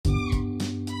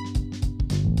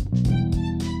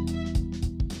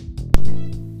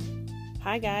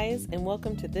Hi, guys, and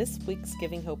welcome to this week's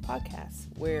Giving Hope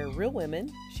podcast, where real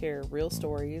women share real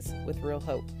stories with real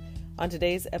hope. On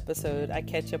today's episode, I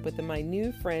catch up with my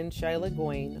new friend, Shilah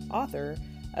Goin, author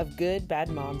of Good, Bad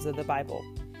Moms of the Bible.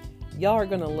 Y'all are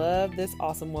going to love this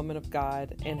awesome woman of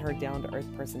God and her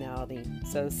down-to-earth personality.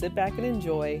 So sit back and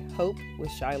enjoy Hope with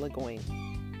Shilah Goin.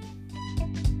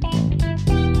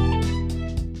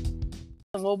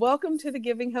 Well, welcome to the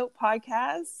Giving Hope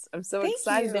podcast. I'm so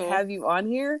excited to have you on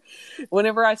here.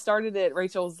 Whenever I started it,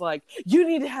 Rachel was like, you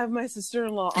need to have my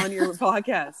sister-in-law on your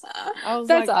podcast.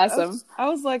 That's awesome. I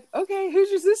was like, okay,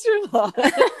 who's your sister-in-law?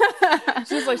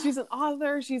 She was like, she's an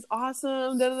author. She's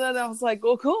awesome. Da, da, da. And I was like,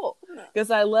 well, cool.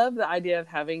 Because I love the idea of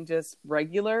having just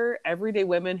regular, everyday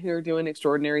women who are doing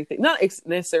extraordinary things. Not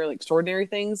necessarily extraordinary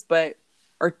things, but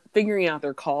are figuring out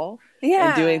their call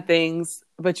and doing things.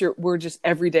 But we're just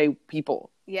everyday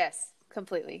people. Yes,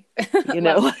 completely. You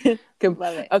know, Love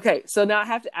it. Okay, so now I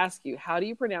have to ask you, how do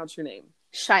you pronounce your name?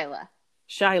 Shilah.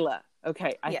 Shilah.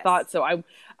 Okay, I Yes. thought so.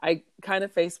 I kind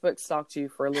of Facebook stalked you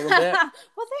for a little bit.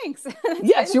 Well, thanks.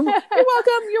 Yes, you're welcome.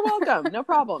 You're welcome. No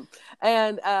problem.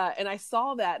 And I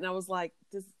saw that, and I was like,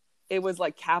 it was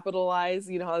like capitalized.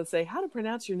 You know how to say how to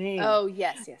pronounce your name. Oh,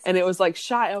 yes. And it was like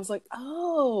I was like,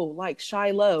 oh, like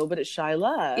Shiloh, but it's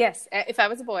Shilah. Yes. If I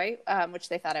was a boy, which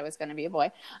they thought I was going to be a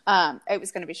boy, it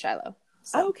was going to be Shiloh.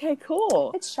 So Okay,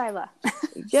 cool. it's Shilah.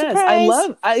 Yes,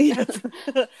 Surprise!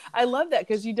 I love that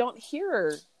because you don't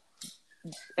hear,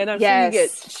 and I'm sure you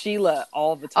get Sheila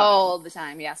all the time. All the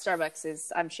time. Yeah. Starbucks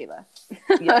is, I'm Sheila.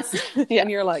 Yes. And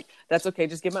you're like, that's okay.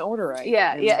 Just get my order right.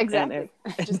 Yeah. And- Yeah, exactly.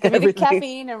 and Just give me the everything.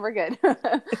 caffeine and we're good.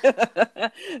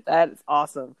 That is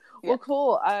awesome. Yeah. Well,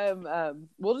 cool.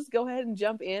 We'll just go ahead and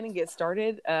jump in and get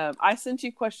started. I sent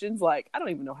you questions like, I don't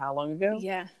even know how long ago.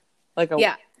 Yeah. Like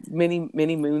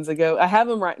many moons ago. I have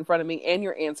them right in front of me and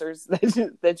your answers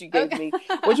that you gave me,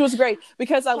 which was great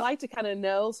because I like to kind of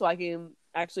know so I can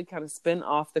actually kind of spin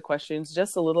off the questions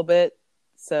just a little bit.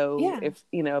 So if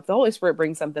the Holy Spirit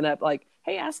brings something up like,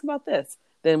 hey, ask about this,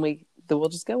 then we'll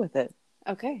just go with it.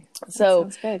 Okay. So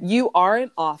sounds good. you are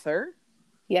an author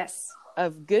Yes.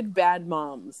 of Good, Bad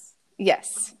Moms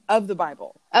Yes. of the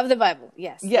Bible. Of the Bible.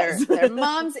 Yes. Yes. They're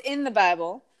moms in the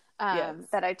Bible. Yes.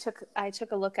 That I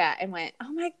took a look at and went,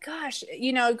 oh my gosh,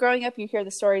 growing up, you hear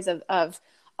the stories of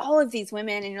all of these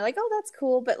women and you're like, oh, that's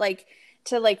cool. But like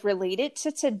to like relate it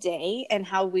to today and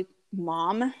how we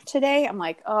mom today, I'm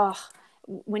like, oh,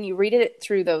 when you read it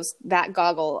through that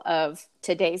goggle of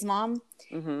today's mom,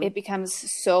 it becomes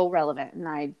so relevant.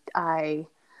 And I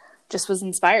just was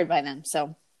inspired by them.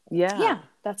 So yeah,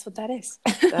 that's what that is.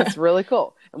 That's really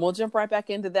cool. And we'll jump right back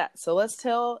into that. So let's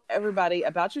tell everybody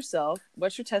about yourself.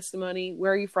 What's your testimony?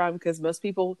 Where are you from? Because most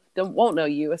people won't know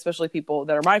you, especially people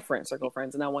that are my circle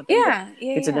friends. And I want them to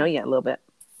get to know you a little bit.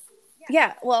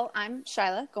 Yeah. Well, I'm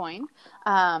Shilah Goin.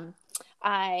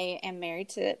 I am married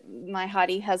to my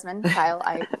hottie husband, Kyle.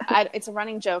 It's a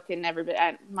running joke and everybody,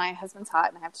 my husband's hot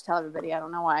and I have to tell everybody, I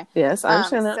don't know why. Yes, I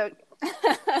understand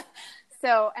that.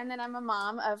 So, and then I'm a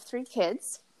mom of 3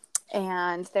 kids.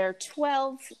 And they're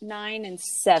 12, 9, and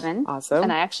 7. Awesome.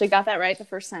 And I actually got that right the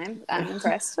first time. I'm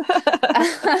impressed.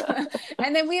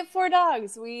 And then we have 4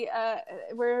 dogs.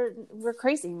 We're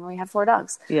crazy when we have 4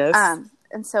 dogs. Yes.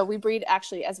 And so we breed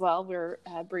actually as well. We're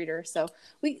a breeder. So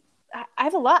I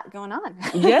have a lot going on.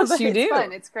 Yes, you do. It's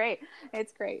fun. It's great.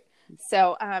 It's great.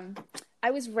 So, I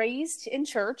was raised in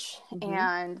church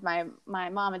and my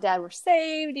mom and dad were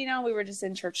saved, we were just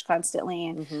in church constantly.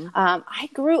 And, I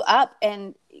grew up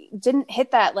and didn't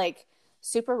hit that like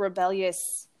super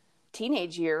rebellious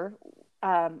teenage year.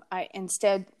 I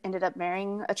instead ended up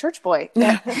marrying a church boy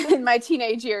in my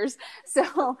teenage years.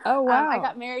 So, I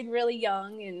got married really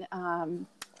young and,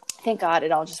 thank God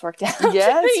it all just worked out.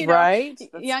 Yes, right.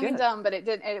 That's young and dumb, but it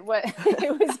didn't. It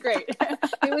was great.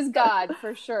 It was God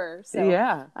for sure. So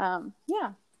yeah,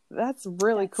 that's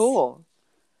really cool.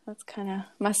 That's kind of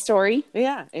my story.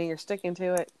 Yeah, and you're sticking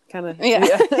to it, kind of.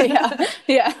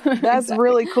 Yeah. That's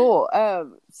really cool.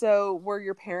 So were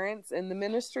your parents in the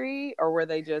ministry, or were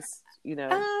they just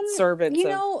servants?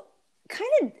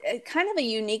 Kind of a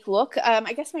unique look.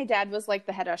 I guess my dad was like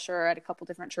the head usher at a couple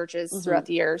different churches throughout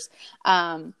the years.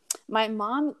 My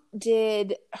mom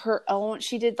did her own.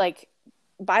 She did like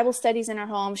Bible studies in her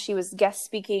home. She was guest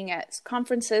speaking at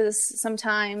conferences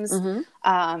sometimes.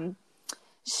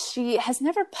 She has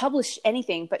never published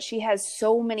anything, but she has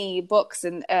so many books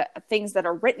and things that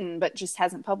are written, but just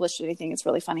hasn't published anything. It's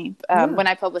really funny. When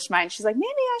I published mine, she's like, maybe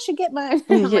I should get mine.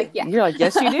 I'm like, yeah. You're like,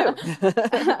 yes, you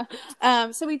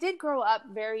do. So we did grow up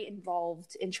very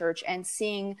involved in church and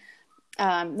seeing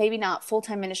maybe not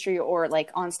full-time ministry or like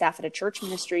on staff at a church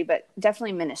ministry, but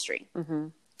definitely ministry.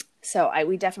 So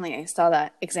we definitely saw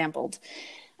that exampled.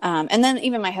 And then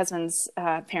even my husband's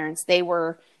parents, they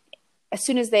were, as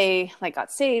soon as they like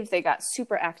got saved, they got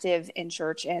super active in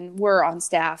church and were on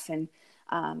staff. And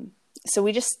so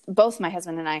we just, both my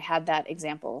husband and I had that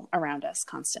example around us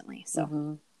constantly.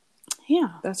 So yeah,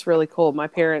 that's really cool. My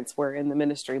parents were in the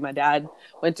ministry. My dad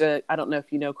went to, I don't know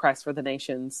if you know, Christ for the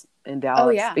Nations in Dallas. Oh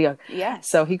yeah. Yes.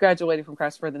 So he graduated from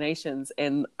Christ for the Nations.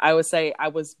 And I would say I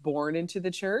was born into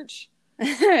the church.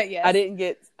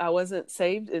 Yes. I wasn't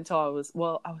saved until I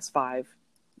was 5,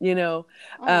 you know.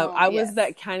 Oh, I was yes.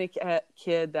 that kind of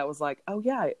kid that was like, oh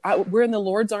yeah, we're in the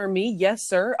Lord's army. Yes,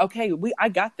 sir. Okay. I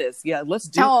got this. Yeah. Let's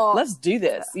do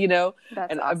this, you know.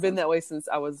 That's and awesome. I've been that way since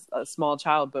I was a small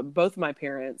child, but both my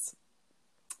parents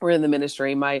were in the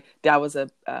ministry. My dad was a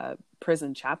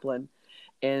prison chaplain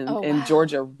in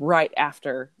Georgia right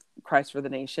after Christ for the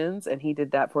Nations. And he did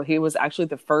that he was actually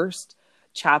the first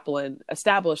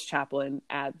established chaplain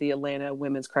at the Atlanta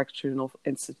Women's Correctional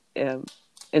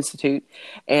Institute.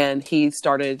 And he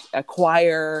started a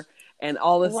choir and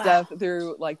all this stuff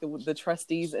through like the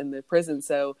trustees in the prison.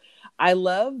 So I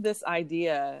love this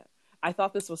idea. I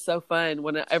thought this was so fun.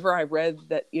 Whenever I read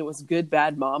that it was good,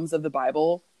 bad moms of the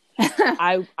Bible,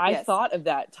 I Yes. thought of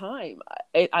that time.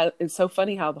 It's so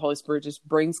funny how the Holy Spirit just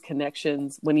brings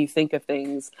connections when you think of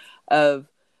things of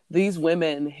these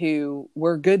women who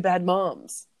were good, bad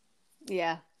moms.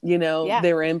 Yeah. You know,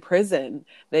 they were in prison.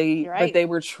 But they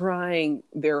were trying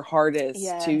their hardest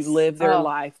to live their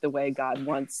life the way God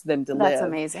wants them to live. That's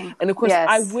amazing. And of course,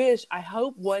 Yes. I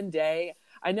hope one day,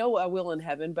 I know I will in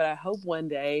heaven, but I hope one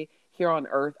day here on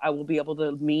earth, I will be able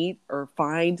to meet or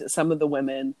find some of the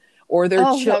women or their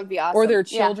that would be awesome. or their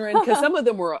children. Because some of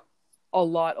them were a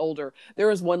lot older. There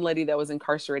was one lady that was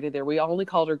incarcerated there. We only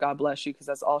called her God bless you because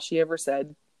that's all she ever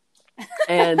said.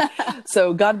 And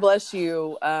so God bless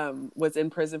you was in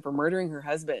prison for murdering her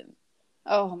husband.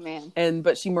 Oh man.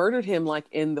 But she murdered him like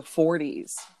in the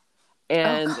 40s.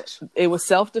 And it was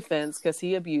self-defense because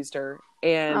he abused her.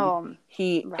 And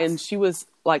she was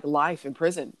like life in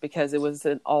prison because it was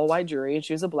an all-white jury and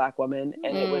she was a black woman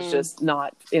and it was just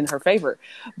not in her favor.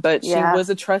 But she was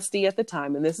a trustee at the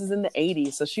time, and this is in the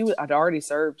 80s. So I'd already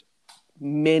served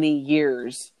many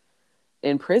years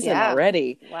in prison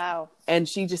already. Wow. And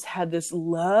she just had this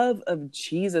love of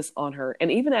Jesus on her.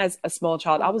 And even as a small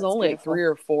child, I was only beautiful. 3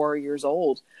 or 4 years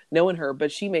old knowing her,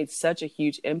 but she made such a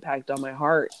huge impact on my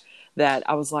heart that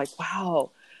I was like,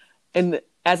 wow. And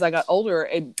as I got older,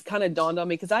 it kind of dawned on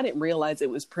me because I didn't realize it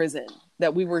was prison,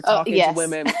 that we were talking to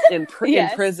women in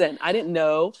prison. I didn't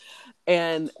know.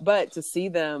 But to see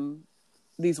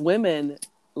these women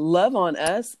love on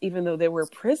us, even though they were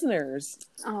prisoners,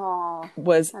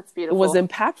 was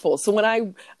impactful. So when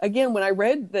I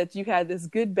read that you had this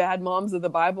good, bad moms of the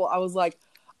Bible, I was like,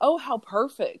 oh, how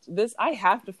perfect. I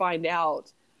have to find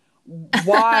out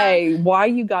why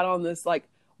you got on this. Like,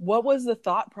 what was the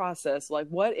thought process? Like,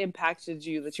 what impacted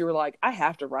you that you were like, I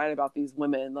have to write about these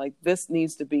women. Like, their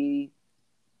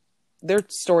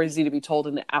stories need to be told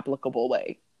in an applicable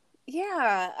way.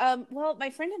 Yeah. Well, my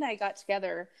friend and I got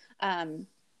together.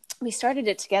 We started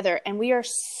it together and we are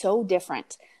so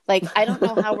different. Like, I don't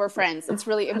know how we're friends. It's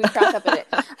really, and we crack up at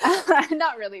it.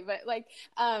 Not really, but like,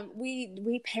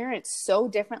 we parent so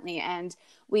differently. And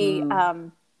we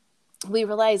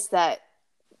realized that,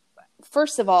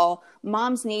 first of all,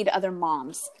 moms need other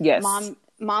moms. Yes.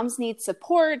 Moms need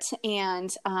support,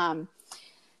 and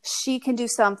she can do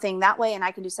something that way and I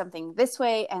can do something this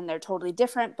way, and they're totally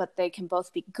different, but they can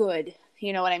both be good.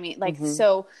 You know what I mean? Like,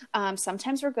 so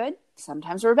sometimes we're good,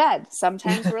 sometimes we're bad.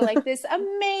 Sometimes we're like this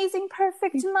amazing,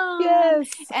 perfect mom. Yes.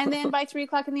 And then by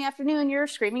 3:00 in the afternoon, you're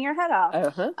screaming your head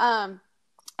off.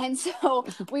 And so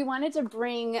we wanted to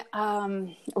bring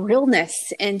realness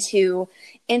into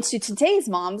today's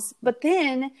moms. But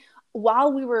then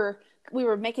while we were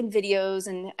making videos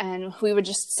and we would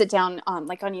just sit down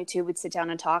like on YouTube, we'd sit down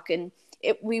and talk, and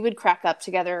we would crack up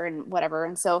together and whatever.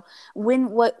 And so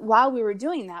while we were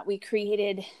doing that, we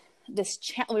created this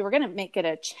we were going to make it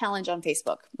a challenge on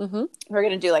Facebook. Mm-hmm. We're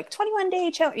going to do like 21-day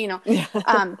challenge, you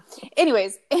know.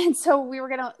 Anyways, and so we were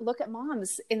going to look at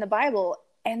moms in the Bible.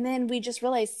 And then we just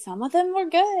realized some of them were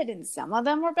good and some of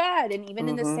them were bad. And even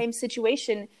in the same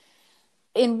situation,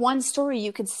 in one story,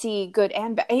 you could see good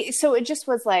and bad. So it just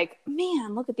was like,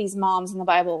 man, look at these moms in the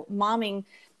Bible, momming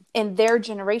in their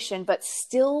generation, but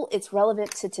still it's relevant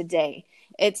to today.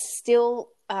 It's still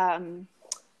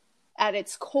at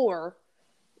its core,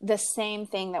 the same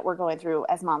thing that we're going through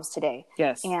as moms today.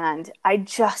 Yes. And I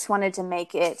just wanted to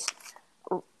make it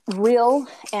real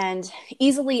and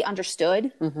easily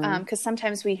understood. Because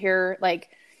sometimes we hear like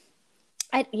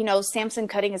Samson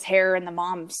cutting his hair and the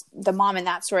mom in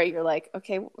that story, you're like,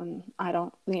 okay, I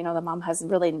don't, the mom has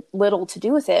really little to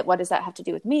do with it. What does that have to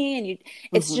do with me? And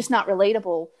it's just not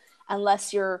relatable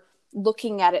unless you're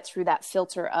looking at it through that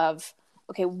filter of,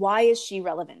 okay, why is she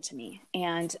relevant to me?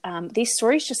 And these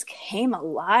stories just came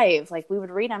alive. Like we would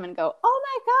read them and go, oh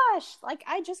my gosh, like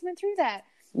I just went through that.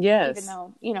 Yes. Even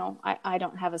though, I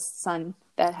don't have a son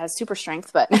that has super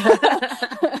strength, but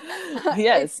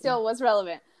yes, it still was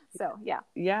relevant. So, yeah.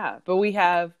 Yeah. But we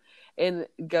have,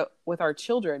 with our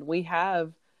children, we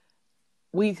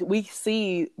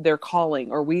see their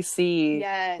calling, or we see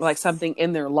like something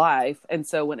in their life. And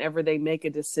so whenever they make a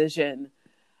decision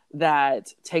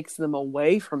that takes them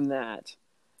away from that,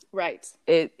 right,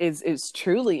 it's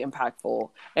truly impactful.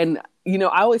 And,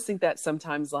 I always think that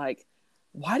sometimes, like,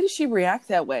 why did she react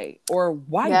that way? Or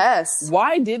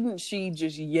why didn't she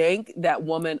just yank that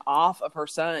woman off of her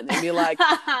son and be like,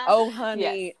 oh,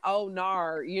 honey, oh,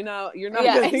 nar, you're not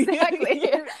exactly.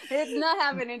 It's not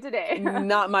happening today.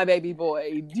 Not my baby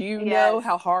boy. Do you know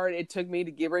how hard it took me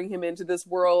to bring him into this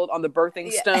world on the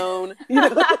birthing stone?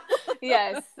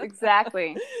 Yes,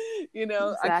 exactly.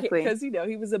 Exactly. Because,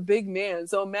 he was a big man.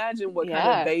 So imagine what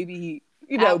kind of baby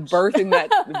birthing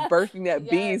that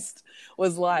beast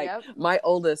was like. My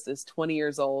oldest is 20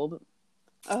 years old.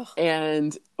 Oh.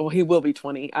 And he will be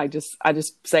 20. I just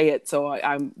say it. So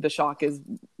I'm the shock is,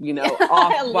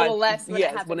 off a little less when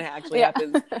when it actually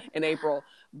happens in April.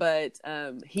 But,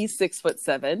 he's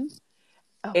 6'7".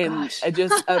 Oh, and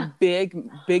just a big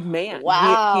man.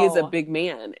 Wow. He is a big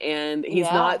man, and he's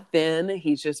not thin.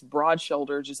 He's just broad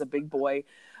shouldered, just a big boy.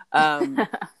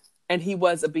 And he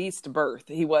was a beast to birth.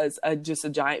 He was just a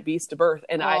giant beast to birth.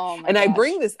 And I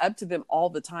bring this up to them all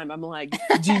the time. I'm like,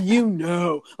 do you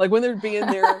know? Like when they're being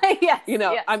there,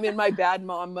 I'm in my bad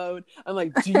mom mode. I'm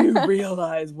like, do you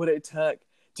realize what it took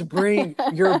to bring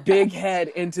your big head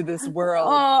into this world?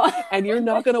 Oh. And you're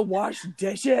not going to wash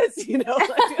dishes,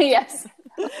 Yes.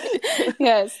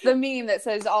 Yes, the meme that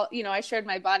says, I shared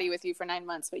my body with you for 9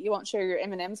 months, but you won't share your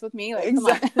M&Ms with me. Like,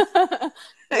 exactly. Come on.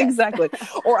 Exactly.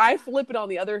 Or I flip it on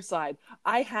the other side.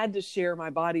 I had to share my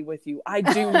body with you. I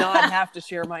do not have to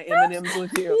share my M&Ms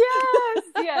with you.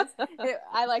 Yes.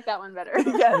 I like that one better.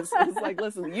 Yes. It's like,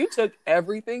 listen, you took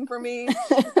everything from me.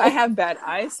 I have bad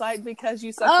eyesight because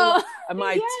you sucked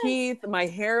my teeth. My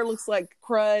hair looks like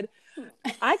crud.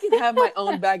 I can have my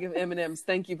own bag of M&Ms.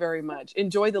 Thank you very much.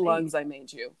 Enjoy the lungs I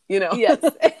made you. Yes.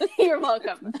 You're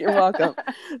welcome. You're welcome.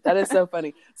 That is so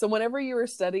funny. So whenever you were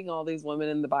studying all these women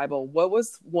in the Bible, what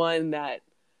was one that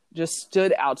just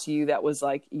stood out to you that was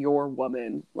like your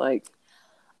woman? Like,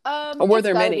 or were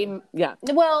there many? Yeah.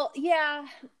 Well, yeah.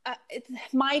 It's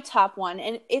my top one,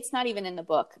 and it's not even in the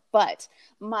book, but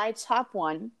my top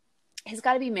one has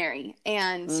got to be Mary.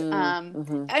 And,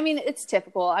 I mean, it's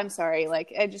typical. I'm sorry.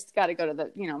 Like, I just got to go to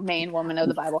the, main woman of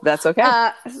the Bible. That's okay.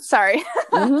 Sorry.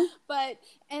 But,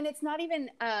 and it's not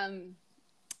even,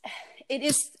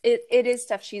 it is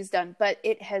stuff she's done, but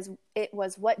it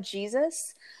was what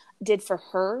Jesus did for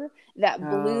her that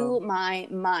blew my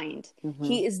mind.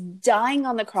 He is dying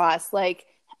on the cross, like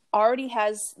already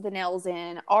has the nails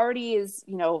in, already is,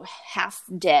 half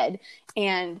dead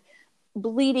and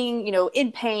bleeding,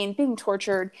 in pain, being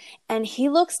tortured. And he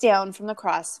looks down from the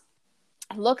cross,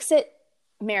 looks at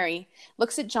Mary,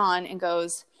 looks at John and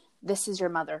goes, "This is your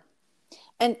mother."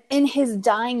 And in his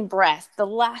dying breath, the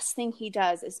last thing he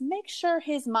does is make sure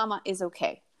his mama is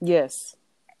okay. Yes.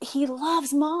 He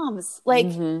loves moms. Like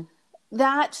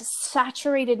that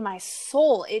saturated my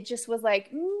soul. It just was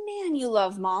like, man, you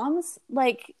love moms.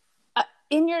 Like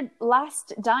in your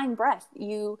last dying breath,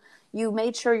 you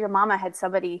made sure your mama had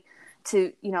somebody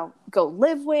to, go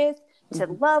live with, to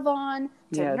love on,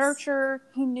 to nurture.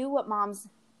 He knew what moms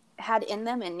had in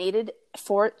them and needed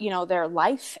for, their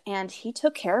life. And he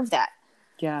took care of that.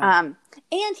 Yeah.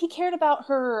 And he cared about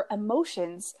her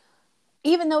emotions,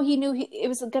 even though he knew it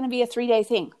was going to be a 3-day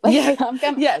thing. Like, I'm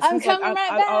coming right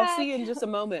back. I'll see you in just a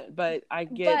moment, but I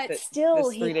get that still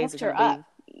this 3 days hooked her up.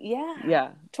 Yeah. Yeah.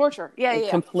 Torture.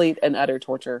 Yeah. Complete and utter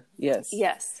torture. Yes.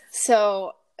 Yes.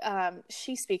 So,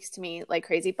 she speaks to me like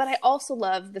crazy, but I also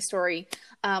love the story,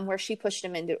 where she pushed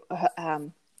him into,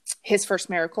 his first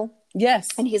miracle. Yes.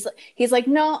 And he's like,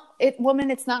 "No,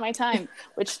 woman, it's not my time."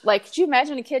 Which, like, could you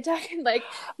imagine a kid talking like,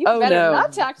 "You better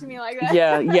not talk to me like that."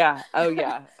 Yeah. Oh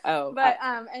yeah. Oh. But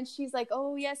and she's like,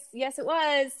 "Oh yes, it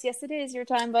was. Yes, it is your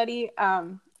time, buddy."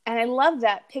 And I love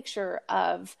that picture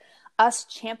of us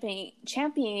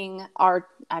championing our,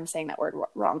 I'm saying that word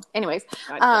wrong. Anyways.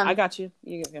 I got you.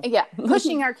 You go. Yeah.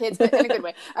 Pushing our kids, but in a good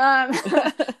way,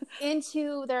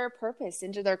 into their purpose,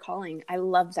 into their calling. I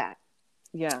love that.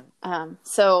 Yeah.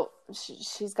 So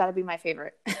she's got to be my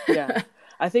favorite. Yeah.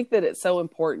 I think that it's so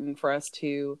important for us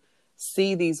to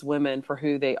see these women for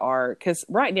who they are. Because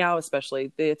right now,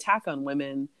 especially, the attack on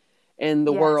women in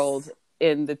the world,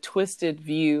 in the twisted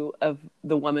view of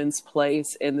the woman's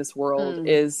place in this world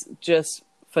is just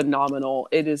phenomenal.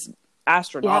 It is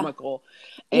astronomical.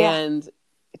 Yeah. And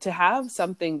to have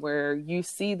something where you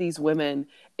see these women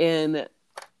in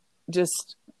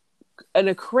just in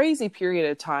a crazy period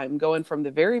of time, going from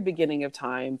the very beginning of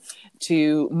time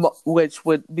to which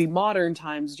would be modern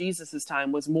times. Jesus's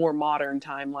time was more modern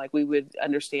time, like we would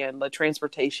understand the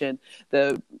transportation,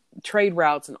 the trade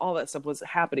routes, and all that stuff was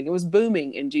happening. It was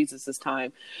booming in Jesus's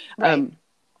time. Right.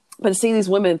 But to see these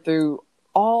women through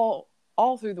all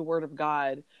through the Word of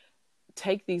God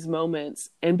take these moments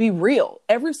and be real.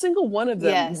 Every single one of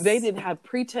them, they didn't have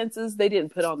pretenses. They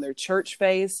didn't put on their church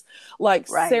face. Like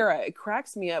Sarah, it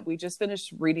cracks me up. We just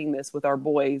finished reading this with our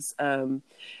boys. And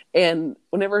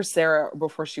whenever Sarah,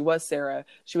 before she was Sarah,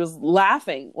 she was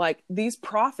laughing. Like these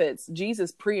prophets,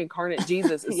 Jesus, pre-incarnate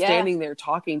Jesus is standing there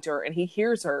talking to her, and he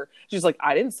hears her. She's like,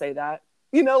 I didn't say that.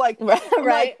 You know, like,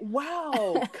 like,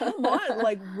 wow, come on.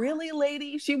 Like, really,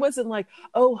 lady? She wasn't like,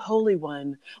 oh, Holy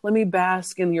One, let me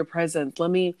bask in your presence.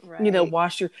 Let me,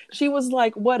 wash your, she was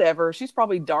like, whatever. She's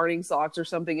probably darning socks or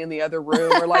something in the other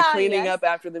room, or like cleaning up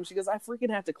after them. She goes, I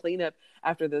freaking have to clean up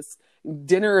after this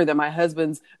dinner that my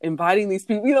husband's inviting these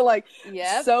people, you know, like,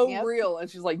 real. And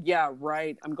she's like, yeah,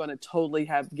 right. I'm going to totally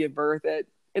give birth at.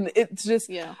 And it's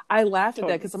just, I laughed at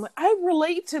that because I'm like, I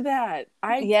relate to that.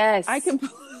 I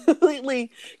completely,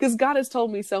 because God has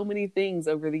told me so many things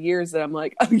over the years that I'm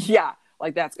like, oh yeah,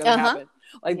 like that's going to happen.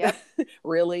 Like, that,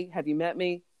 really? Have you met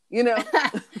me? You know?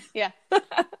 That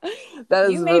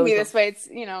is you made me this way. It's,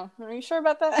 are you sure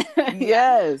about that?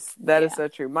 Yes, that is so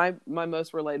true. My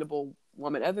most relatable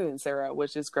woman, other than Sarah,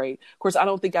 which is great. Of course, I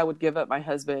don't think I would give up my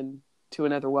husband to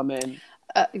another woman.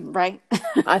 Right.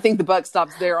 I think the buck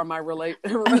stops there on my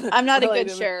I'm not a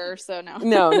good sharer, so no.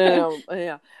 No.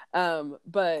 Yeah.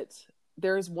 But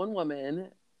there's one woman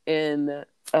in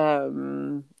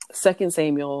 2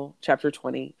 Samuel chapter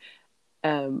 20,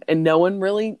 and no one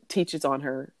really teaches on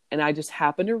her. And I just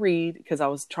happened to read because I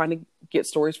was trying to get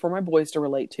stories for my boys to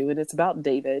relate to, and it's about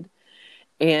David.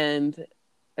 And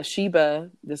Sheba,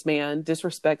 this man,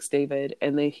 disrespects David,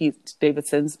 and David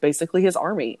sends basically his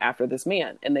army after this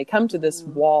man, and they come to this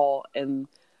wall, and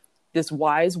this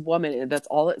wise woman, and that's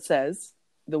all it says,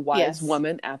 the wise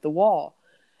woman at the wall,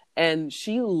 and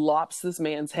she lops this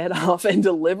man's head off and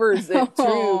delivers it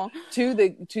to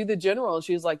the general. And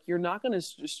she was like, "You're not going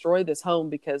to destroy this home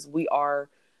because we are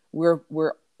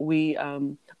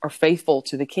faithful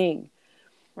to the king."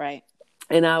 Right.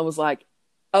 And I was like,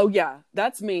 "Oh yeah,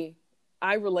 that's me.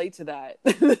 I relate to that."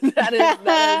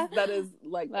 that is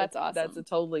like, that's awesome. That's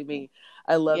totally me.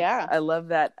 I love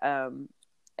that.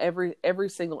 Every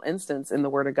single instance in the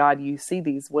Word of God, you see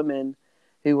these women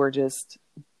who were just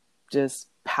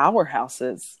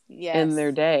powerhouses in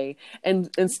their day, and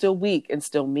still weak and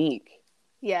still meek.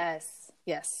 Yes.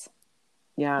 Yeah.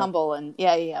 Humble and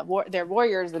they're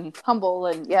warriors and humble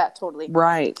and totally.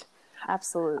 Right.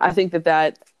 Absolutely. I think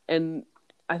that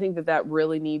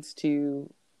really needs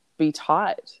to be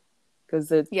taught, because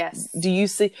do you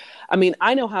see, I mean,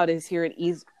 I know how it is here in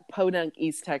Podunk,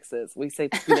 East Texas. We say,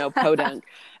 Podunk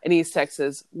in East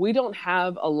Texas. We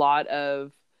have a lot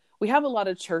of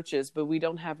churches, but we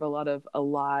don't have a lot of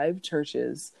alive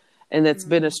churches. And that's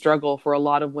been a struggle for a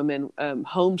lot of women.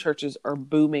 Home churches are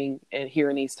booming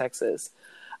here in East Texas.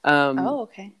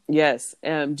 Okay. Yes.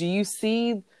 Do you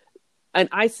see, and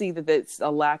I see that it's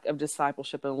a lack of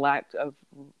discipleship and lack of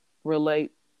relatable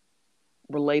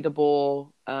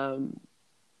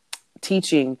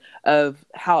teaching of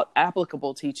how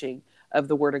applicable teaching of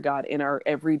the Word of God in our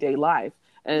everyday life.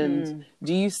 And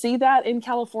do you see that in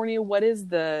California? What is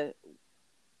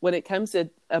when it comes to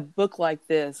a book like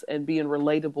this and being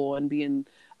relatable and being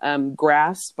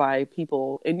grasped by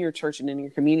people in your church and in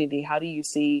your community, how do you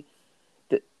see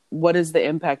what is the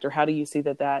impact, or how do you see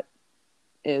that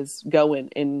is going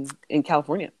in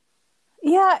California?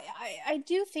 Yeah, I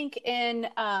do think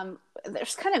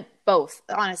there's kind of both,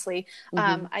 honestly.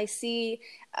 I see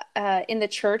in the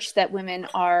church that women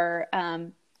are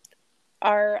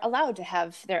allowed to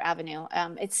have their avenue.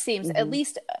 It seems, at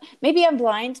least, maybe I'm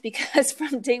blind, because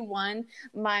from day one,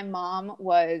 my mom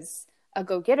was a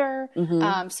go-getter.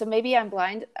 So maybe I'm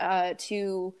blind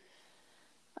to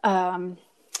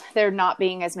there not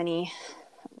being as many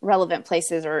relevant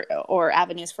places or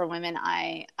avenues for women.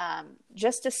 I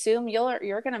just assume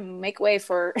you're going to make way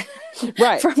for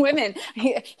for women.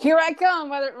 Here I come,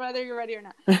 whether you're ready or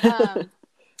not.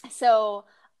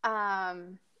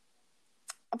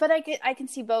 but I can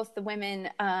see both the women,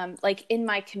 like in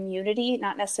my community,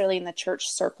 not necessarily in the church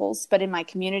circles, but in my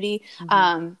community,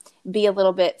 be a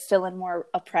little bit feeling more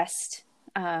oppressed,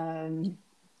 and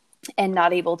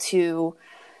not able to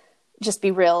just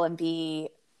be real and be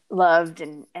loved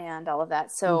and all of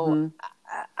that. So,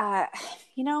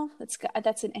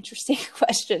 that's an interesting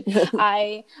question.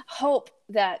 I hope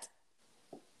that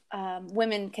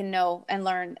women can know and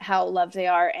learn how loved they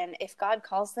are. And if God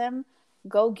calls them,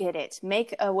 go get it,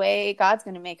 make a way. God's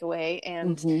going to make a way,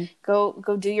 and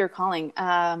go do your calling.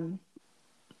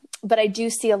 But I do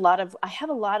see I have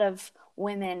a lot of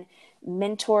women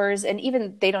mentors, and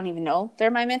even they don't even know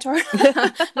they're my mentor,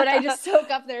 but I just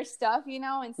soak up their stuff,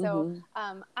 and so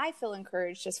I feel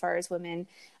encouraged as far as women,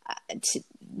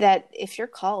 that if you're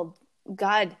called,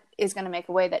 God is going to make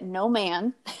a way that no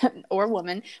man or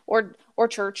woman or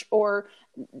church or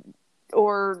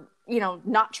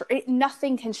not church,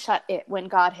 nothing can shut it when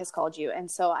God has called you. And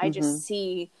so I just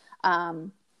see the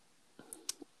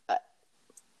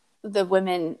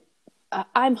women.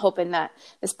 I'm hoping that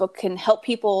this book can help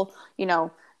people,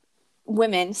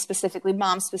 women specifically,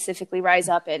 moms specifically, rise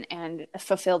up and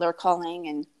fulfill their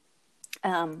calling.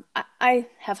 And I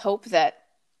have hope that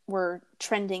we're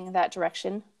trending that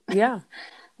direction. Yeah.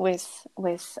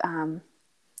 with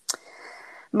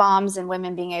moms and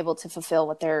women being able to fulfill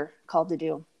what they're called to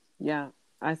do. Yeah.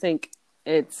 I think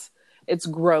it's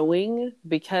growing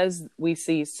because we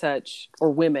see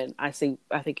women, I think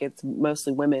it's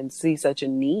mostly women, see such a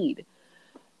need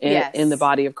in the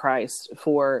body of Christ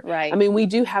for, right. I mean, we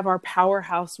do have our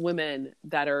powerhouse women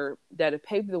that have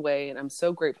paved the way, and I'm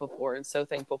so grateful for and so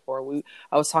thankful for.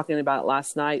 I was talking about it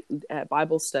last night at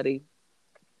Bible study.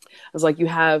 I was like,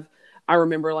 I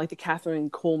remember like the Catherine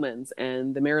Kuhlmans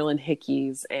and the Marilyn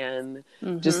Hickeys and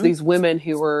just these women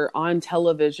who were on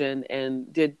television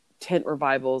and did tent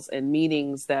revivals and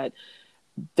meetings that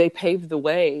they paved the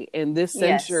way in this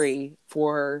century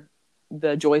for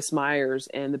the Joyce Meyers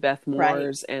and the Beth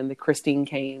Moores and the Christine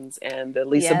Caines and the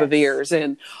Lisa Bevere's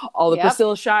and all the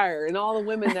Priscilla Shirer and all the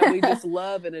women that we just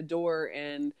love and adore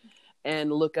and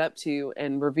look up to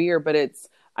and revere. But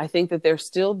I think that there's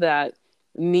still that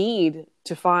need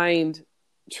to find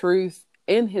truth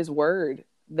in his word,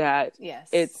 that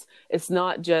it's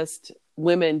not just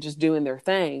women just doing their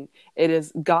thing. It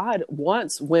is God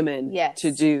wants women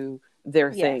to do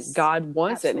their thing. God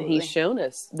wants it. And he's shown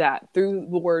us that through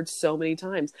the word so many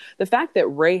times. The fact that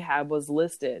Rahab was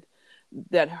listed,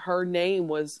 that her name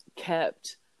was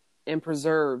kept and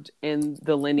preserved in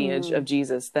the lineage of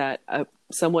Jesus, that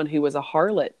someone who was a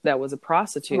harlot, that was a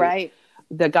prostitute,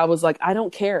 that God was like, I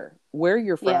don't care where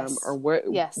you're from or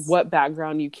what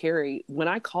background you carry. When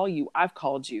I call you, I've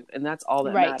called you. And that's all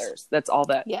that matters. That's all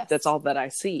that I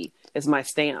see is my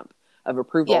stamp of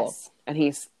approval. And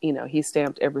he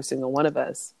stamped every single one of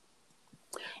us.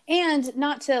 And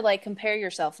not to like compare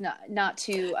yourself, not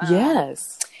to,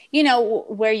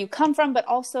 where you come from, but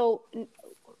also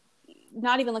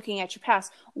not even looking at your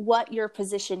past, what your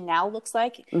position now looks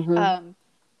like.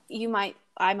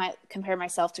 I might compare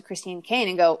myself to Christine Caine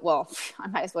and go, well, I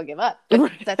might as well give up.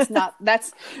 But that's not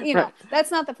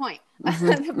the point.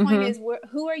 The point is,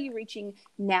 who are you reaching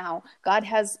now? God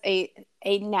has a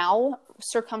now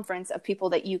circumference of people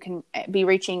that you can be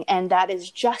reaching. And that is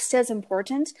just as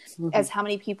important as how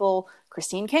many people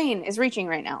Christine Caine is reaching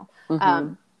right now.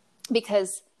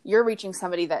 Because you're reaching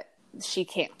somebody that she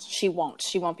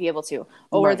won't be able to,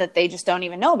 or that they just don't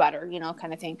even know about her,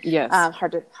 kind of thing.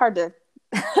 Hard to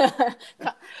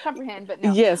comprehend, but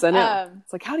no. Yes, I know.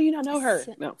 It's like, how do you not know her?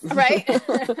 No. Right.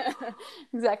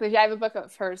 Exactly. I have a book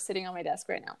of hers sitting on my desk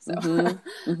right now. So,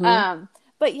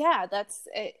 but yeah,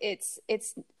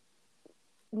 it's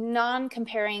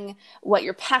non-comparing what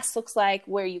your past looks like,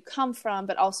 where you come from,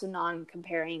 but also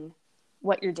non-comparing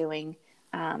what you're doing,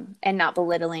 and not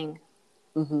belittling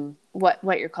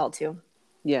what you're called to.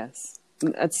 Yes.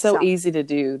 It's so easy to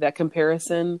do that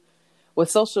comparison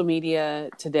with social media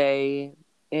today,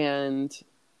 and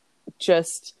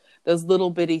just those little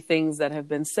bitty things that have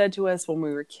been said to us when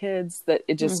we were kids, that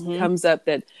it just comes up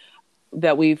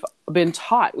that we've been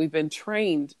taught, we've been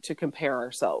trained to compare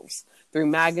ourselves through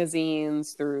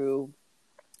magazines, through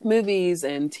movies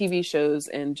and TV shows,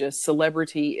 and just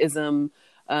celebrityism.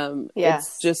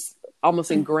 It's just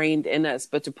almost ingrained in us,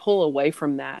 but to pull away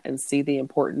from that and see the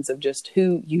importance of just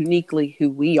who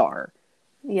we are.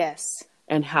 Yes.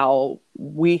 And how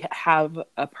we have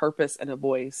a purpose and a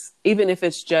voice, even if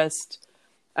it's just,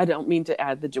 I don't mean to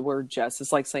add the word just.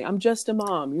 It's like saying, I'm just a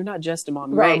mom. You're not just a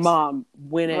mom. You're a mom.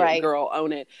 Win it, girl,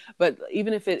 own it. But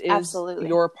even if it is,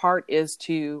 your part is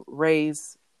to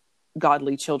raise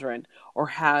godly children or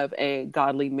have a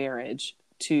godly marriage,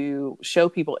 to show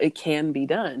people it can be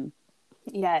done,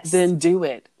 Yes. then do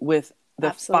it with the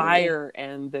Absolutely. fire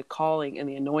and the calling and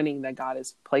the anointing that God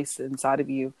has placed inside of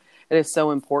you. It is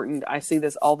so important. I see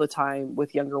this all the time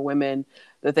with younger women,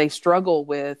 that they struggle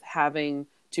with having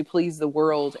to please the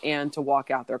world and to walk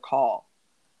out their call.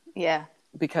 Yeah.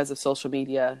 Because of social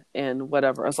media and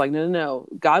whatever. I was like, no.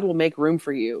 God will make room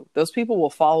for you. Those people will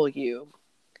follow you.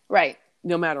 Right.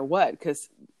 No matter what, because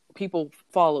people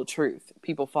follow truth.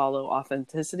 People follow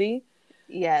authenticity.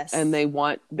 Yes. And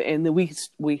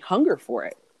we hunger for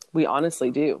it. We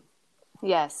honestly do.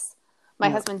 Yes. My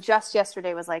husband just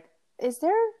yesterday was like, is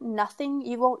there nothing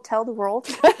you won't tell the world?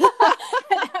 And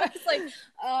I was like,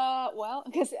 well,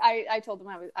 because I told him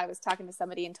I was talking to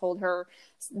somebody and told her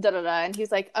and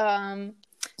he's like,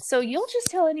 so you'll just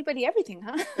tell anybody everything,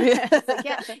 huh? I was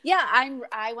like, yeah,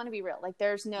 I want to be real. Like,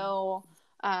 there's no,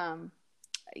 I'm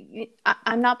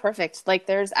not perfect. Like,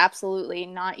 there's absolutely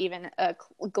not even a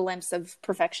glimpse of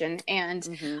perfection.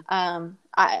 And,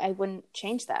 I wouldn't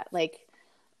change that. Like,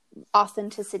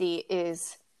 authenticity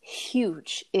is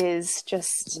huge, is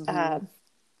just,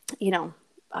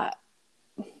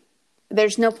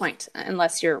 there's no point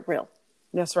unless you're real.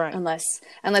 That's right.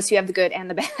 Unless you have the good and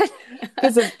the bad.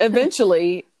 Because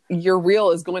eventually your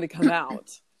real is going to come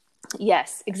out.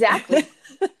 Yes, exactly.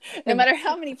 No matter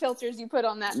how many filters you put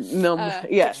on that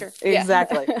picture.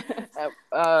 Exactly.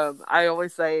 I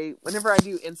always say, whenever I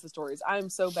do Insta stories, I'm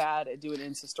so bad at doing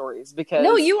Insta stories because...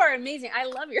 No, you are amazing. I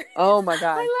love yours. Oh my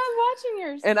God. I love watching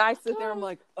yours. And I sit there, I'm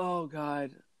like, oh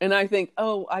God. And I think,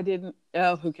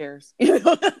 who cares?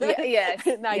 Yes.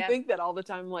 And I think that all the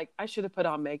time, like, I should have put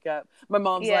on makeup. My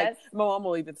mom's my mom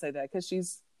will even say that,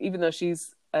 because even though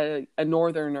she's a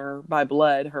northerner by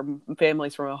blood, her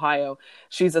family's from Ohio,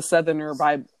 she's a southerner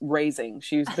by raising.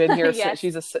 She's been here.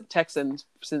 She's a Texan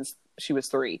since she was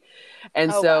 3.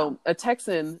 And a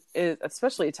Texan is,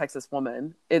 especially a Texas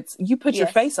woman, you put your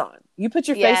face on. You put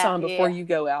your face on before you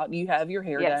go out. You have your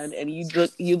hair done, and you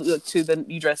dress to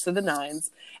the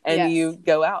nines, and you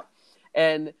go out.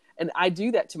 And I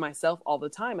do that to myself all the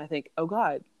time. I think, oh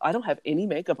God, I don't have any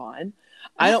makeup on.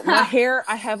 My hair,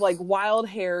 I have like wild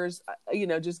hairs,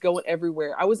 just going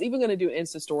everywhere. I was even going to do an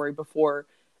Insta story before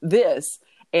this.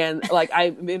 And like,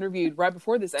 right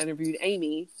before this, I interviewed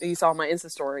Amy. You saw my Insta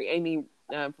story, Amy,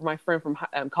 my friend from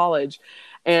college.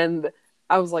 And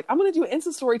I was like, I'm going to do an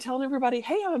Insta story telling everybody,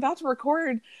 hey, I'm about to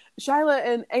record Shilah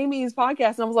and Amy's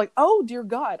podcast. And I was like, oh dear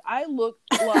God, I look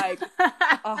like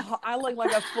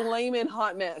a flaming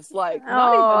hot mess. Like,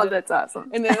 that's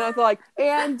awesome. And then I was like,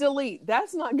 and delete.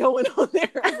 That's not going on there.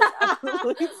 I was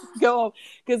like, please go on.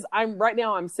 Because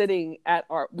I'm sitting at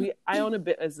I own a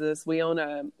business. We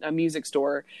own a music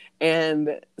store.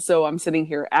 And so I'm sitting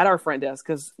here at our front desk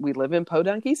because we live in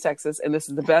Podunk, East Texas. And this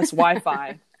is the best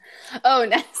Wi-Fi. Oh,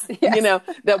 nice. Yes.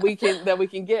 That we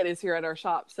can get is here at our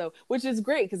shop. So, which is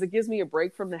great because it gives me a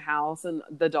break from the house and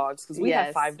the dogs, because we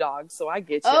have 5 dogs. So I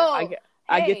get you.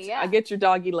 I get your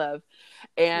doggy love.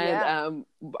 And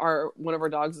one of our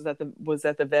dogs was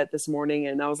at the vet this morning,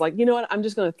 and I was like, you know what? I'm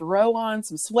just going to throw on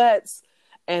some sweats.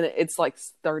 And it's like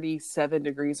 37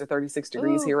 degrees or 36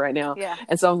 degrees here right now. Yeah.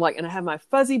 And so I'm like, and I have my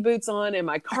fuzzy boots on and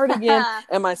my cardigan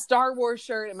and my Star Wars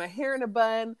shirt and my hair in a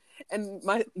bun. And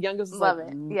my youngest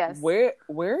was yes. Where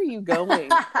are you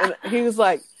going? And he was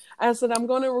like, I said, I'm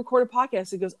going to record a podcast.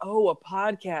 He goes, oh, a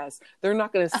podcast. They're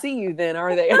not going to see you then,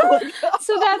 are they? Like,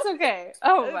 so that's okay.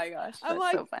 Oh my gosh. That's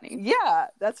like, so funny. Yeah,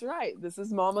 that's right. This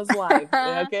is Mama's life.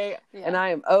 Okay. Yeah. And I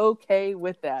am okay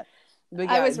with that. But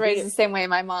I was raised the same way.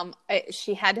 My mom,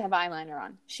 she had to have eyeliner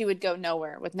on. She would go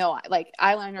nowhere with no eye. Like,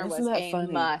 eyeliner was a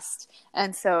must.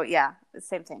 And so,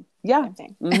 same thing. Yeah. Same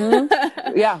thing.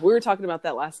 Mm-hmm. Yeah. We were talking about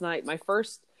that last night. We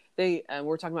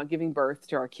were talking about giving birth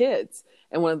to our kids.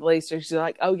 And one of the ladies, she's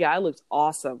like, oh yeah, I looked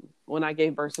awesome when I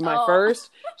gave birth to my first.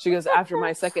 She goes, after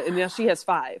my second, and now she has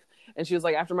 5. And she was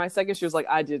like, after my second, she was like,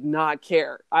 I did not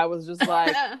care. I was just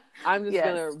like, I'm just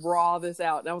going to raw this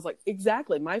out. And I was like,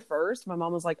 exactly. My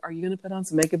mom was like, are you going to put on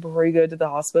some makeup before you go to the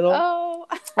hospital? Oh,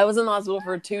 I was in the hospital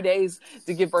for 2 days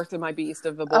to give birth to my beast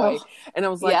of a boy. And I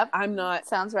was like, I'm not,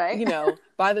 sounds right.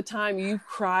 By the time you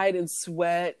cried and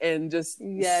sweat and just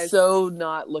so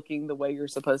not looking the way you're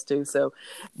supposed to. So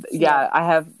I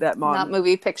have that mom. Not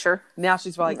movie picture. Now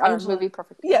she's like, movie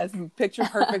perfect. Yes. Picture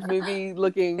perfect movie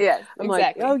looking. Yes, I'm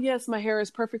exactly. like, oh yes, my hair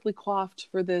is perfectly coiffed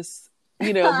for this,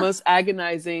 most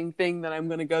agonizing thing that I'm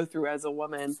going to go through as a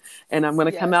woman. And I'm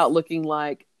going to come out looking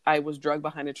like I was drugged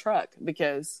behind a truck,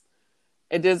 because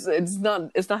it's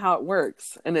not how it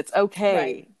works. And it's okay.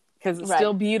 Right. Because it's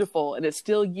still beautiful and it's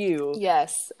still you.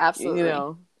 Yes,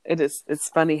 absolutely. It's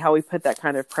funny how we put that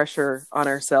kind of pressure on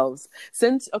ourselves.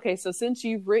 Since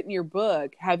you've written your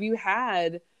book, have you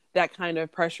had that kind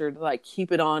of pressure to like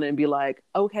keep it on and be like,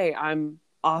 okay, I'm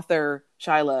author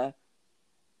Shilah,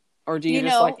 or do you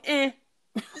just like, eh?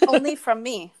 Only from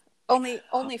me.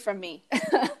 Only from me.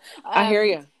 I hear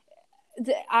you.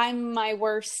 I'm my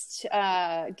worst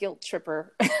guilt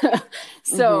tripper.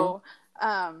 So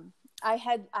I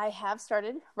have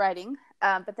started writing,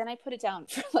 but then I put it down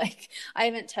for I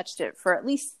haven't touched it for at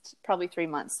least probably 3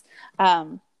 months.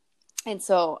 And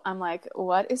so I'm like,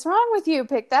 what is wrong with you?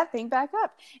 Pick that thing back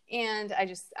up. And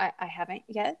I haven't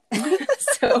yet.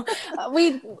 So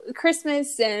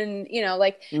Christmas and,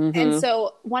 and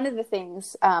so one of the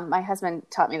things, my husband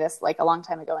taught me this a long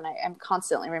time ago, and I am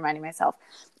constantly reminding myself,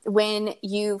 when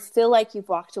you feel like you've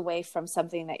walked away from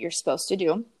something that you're supposed to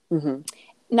do,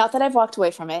 not that I've walked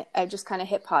away from it, I've just kind of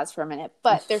hit pause for a minute,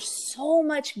 but there's so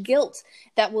much guilt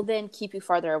that will then keep you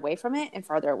farther away from it and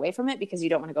farther away from it because you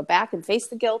don't want to go back and face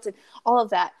the guilt and all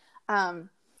of that.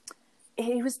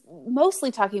 He was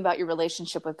mostly talking about your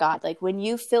relationship with God. Like when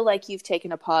you feel like you've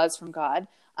taken a pause from God,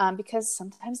 because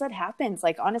sometimes that happens.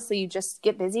 Like, honestly, you just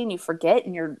get busy and you forget,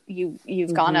 and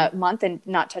you've gone a month and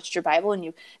not touched your Bible, and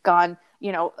you've gone,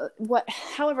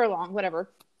 however long, whatever.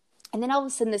 And then all of a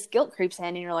sudden this guilt creeps in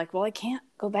and you're like, well, I can't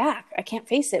go back. I can't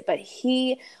face it. But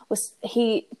he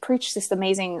preached this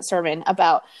amazing sermon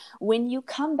about when you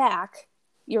come back,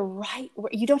 you're right.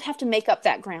 You don't have to make up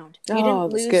that ground. You didn't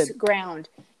lose ground.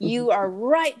 You are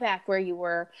right back where you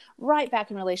were, right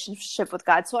back in relationship with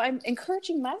God. So I'm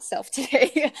encouraging myself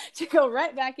today to go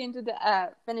right back into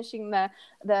the finishing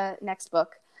the next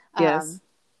book. Yes.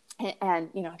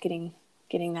 And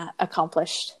getting that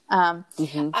accomplished.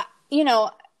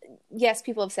 Yes,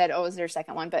 people have said, "Oh, is there a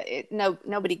second one?" But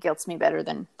nobody guilts me better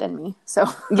than me. So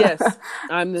yes,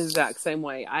 I'm the exact same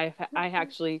way. I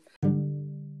actually.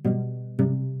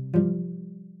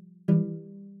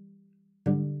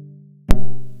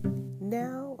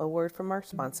 Now, a word from our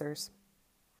sponsors.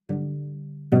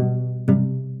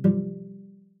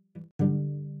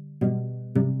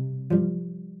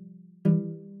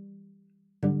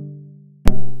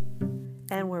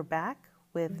 And we're back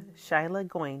with Shilah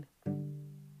Goin.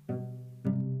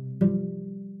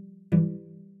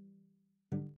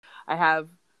 I have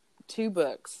 2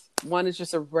 books. One is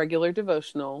just a regular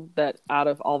devotional that out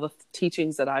of all the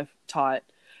teachings that I've taught,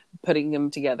 putting them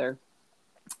together.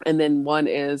 And then one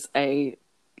is a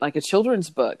children's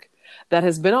book that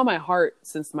has been on my heart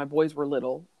since my boys were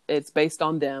little. It's based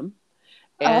on them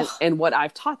and what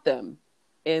I've taught them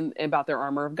about their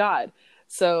armor of God.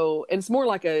 So, and it's more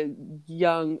like a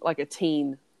young, like a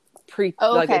teen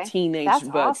a teenage That's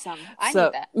book. Awesome. I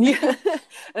need that. Yeah.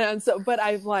 And so, but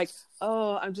I'm like,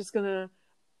 I'm just gonna,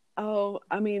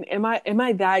 I mean, am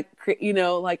I that,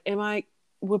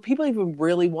 would people even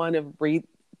really want to read?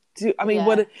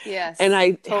 Yes. And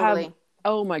I totally. have,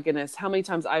 oh my goodness, how many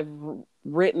times I've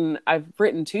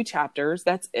written 2 chapters.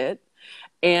 That's it.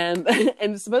 And,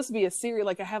 and it's supposed to be a series.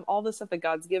 Like I have all this stuff that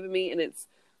God's given me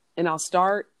and I'll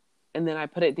start and then I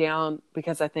put it down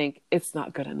because I think it's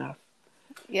not good enough.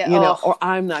 Yeah. Or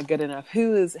I'm not good enough.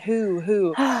 Who?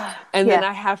 And then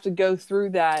I have to go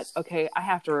through that. Okay. I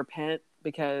have to repent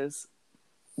because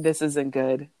this isn't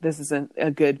good. This isn't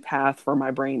a good path for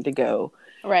my brain to go.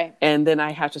 Right. And then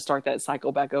I have to start that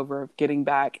cycle back over of getting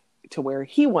back to where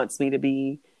he wants me to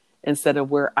be instead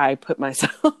of where I put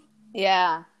myself.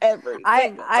 Yeah.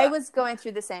 I was going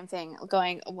through the same thing,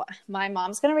 going, my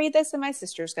mom's going to read this and my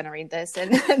sister's going to read this.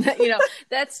 And,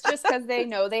 that's just because they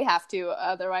know they have to.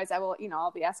 Otherwise I will,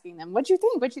 I'll be asking them, what'd you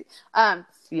think?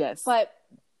 Yes. But,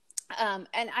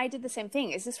 and I did the same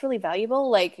thing. Is this really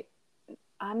valuable? Like,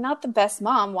 I'm not the best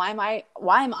mom. Why am I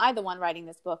the one writing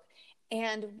this book?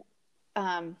 And,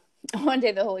 one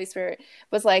day the Holy Spirit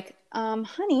was like,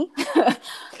 honey,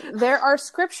 there are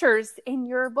scriptures in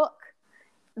your book.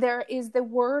 There is the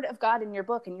word of God in your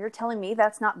book, and you're telling me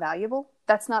that's not valuable?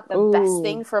 That's not the best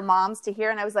thing for moms to hear?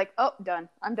 And I was like, oh, done.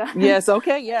 I'm done. Yes.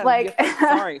 Okay. Yeah.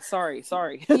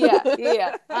 Sorry.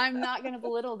 Yeah. I'm not going to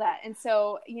belittle that. And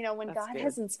so, when That's God good.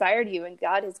 has inspired you and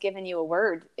God has given you a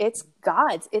word, it's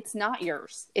God's, it's not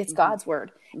yours. It's God's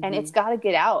word. And it's got to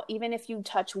get out. Even if you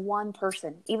touch one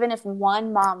person, even if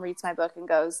one mom reads my book and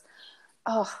goes,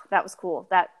 oh, that was cool.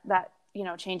 That,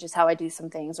 changes how I do some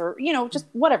things, or, just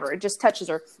whatever. It just touches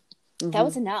her. That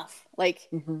was enough. That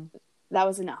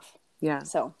was enough. Yeah.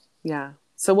 So, yeah.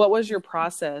 So what was your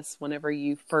process whenever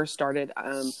you first started,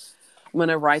 I'm going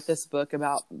to write this book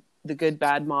about the good,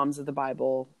 bad moms of the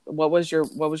Bible? What was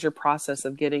your process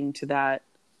of getting to that,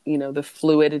 the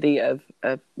fluidity of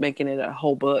making it a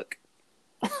whole book?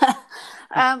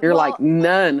 You're like,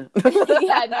 none.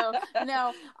 Yeah,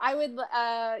 no. I would,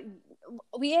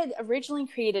 we had originally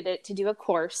created it to do a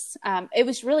course. It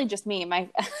was really just me and my,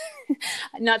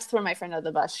 not to throw my friend under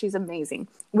the bus. She's amazing.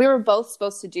 We were both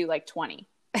supposed to do like 20.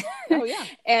 Oh yeah.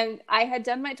 And I had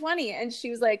done my 20 and she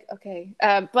was like, okay.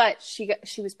 But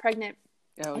she was pregnant.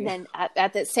 Oh, and then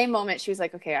at that same moment, she was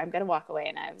like, okay, I'm going to walk away.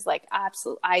 And I was like,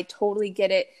 absolutely. I totally get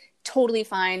it. Totally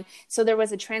fine. So there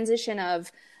was a transition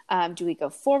of, do we go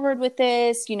forward with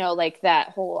this? You know, like that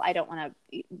whole, I don't want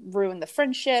to ruin the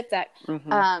friendship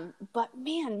but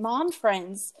man, mom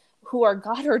friends who are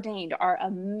God ordained are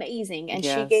amazing. And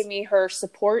she gave me her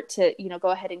support to, you know, go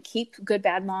ahead and keep Good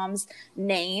Bad Mom's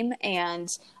name. And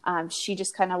she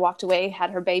just kind of walked away,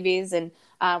 had her babies, and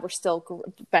we're still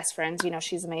best friends. You know,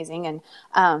 she's amazing.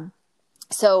 And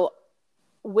so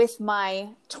with my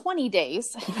 20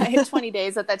 days, I had 20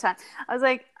 days at that time. I was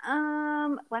like,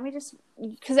 let me just,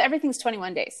 because everything's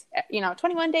 21 days, you know,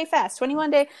 21 day fast,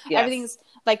 21 day, everything's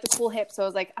like the cool hip. So I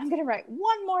was like, I'm going to write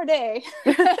one more day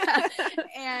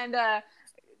and,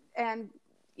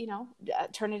 you know,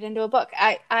 turn it into a book.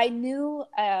 I knew,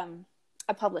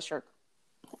 a publisher.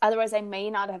 Otherwise I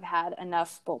may not have had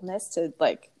enough boldness to,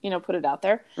 like, you know, put it out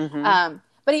there.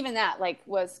 But even that, like,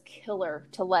 was killer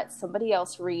to let somebody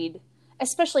else read.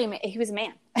 Especially, he was a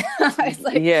man. I was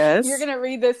like, you're going to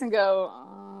read this and go,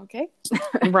 okay.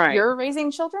 Right. You're raising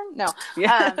children? No.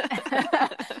 Yeah.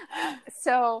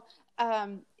 So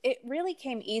it really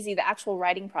came easy. The actual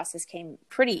writing process came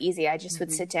pretty easy. I just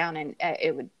would sit down and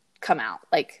it would come out.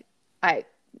 Like, I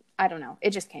don't know. It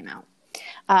just came out.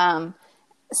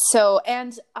 So,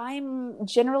 and I'm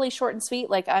generally short and sweet.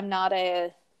 Like, I'm not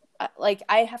like,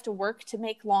 I have to work to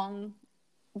make long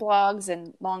blogs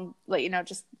and long, like, you know,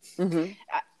 just,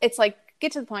 it's like,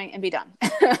 get to the point and be done.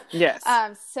 Yes.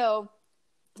 So,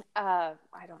 I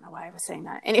don't know why I was saying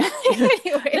that. Anyway,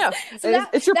 no, so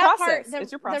it's your process.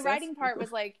 It's your process. The writing part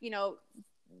was like, you know,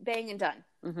 bang and done.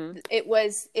 It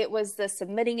was the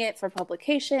submitting it for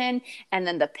publication, and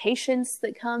then the patience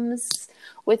that comes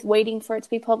with waiting for it to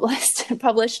be published.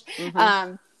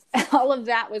 All of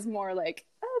that was more like,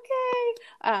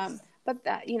 okay. But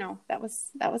that, you know, that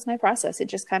was my process. It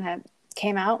just kind of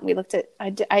came out. We looked at,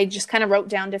 I just kind of wrote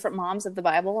down different moms of the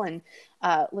Bible and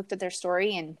looked at their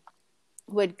story and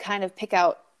would kind of pick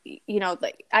out, you know,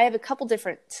 like, I have a couple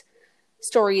different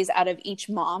stories out of each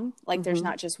mom. Like, there's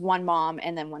not just one mom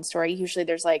and then one story. Usually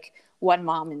there's like one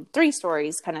mom and three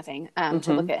stories kind of thing,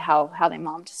 to look at how they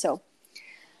mommed. So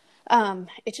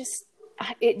it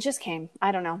just came.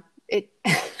 I don't know.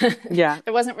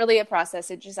 There wasn't really a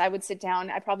process. It just, I would sit down.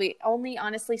 I probably only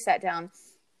honestly sat down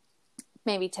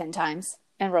maybe 10 times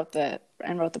and wrote the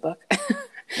book.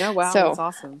 Oh, wow. So, that's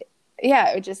awesome.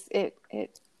 Yeah.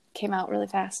 It came out really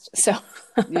fast. So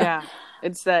yeah,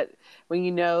 it's that when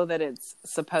you know that it's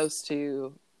supposed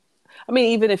to, I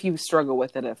mean, even if you struggle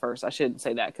with it at first, I shouldn't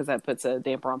say that because that puts a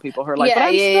damper on people who are like,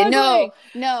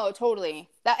 no, totally.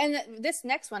 That, and this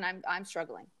next one, I'm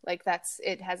struggling. Like,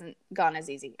 it hasn't gone as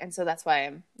easy. And so that's why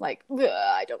I'm like,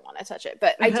 I don't want to touch it,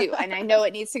 but I do. And I know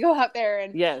it needs to go out there.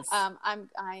 And yes,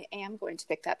 I am going to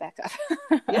pick that back up.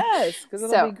 Yes. Cause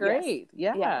it'll be great.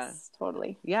 Yes. Yeah. Yes,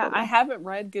 totally. Yeah. Totally. I haven't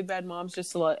read Good Bad Moms,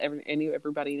 just to let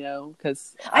everybody know.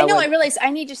 Cause I realized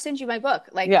I need to send you my book.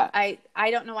 Like,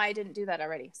 I don't know why I didn't do that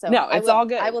already. So no, it's all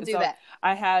good. I will do that.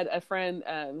 I had a friend,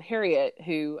 Harriet,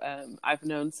 who, I've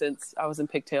known since I was in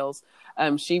Pigtails.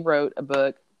 She wrote a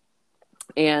book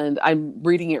and I'm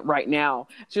reading it right now.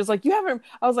 She was like, you haven't,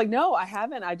 I was like, no, I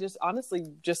haven't. I just honestly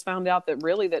just found out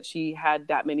that she had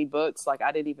that many books. Like,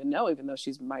 I didn't even know, even though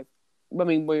she's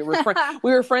we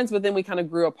were friends, but then we kind of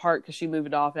grew apart because she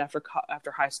moved off after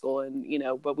high school, and, you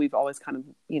know, but we've always kind of,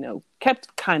 you know,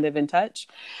 kept kind of in touch.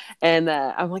 And,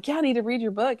 I'm like, yeah, I need to read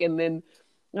your book. And then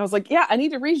I was like, yeah, I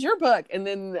need to read your book. And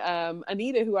then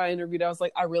Anita, who I interviewed, I was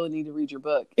like, I really need to read your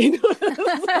book. You know?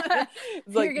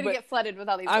 You're going to get flooded with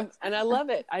all these books. And I love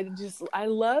it. I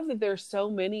love that there's so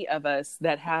many of us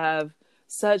that have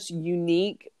such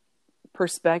unique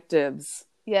perspectives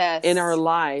in our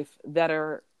life that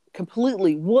are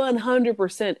completely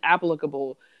 100%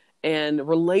 applicable and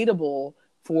relatable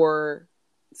for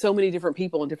so many different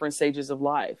people in different stages of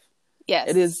life.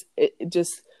 Yes. It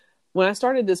just... When I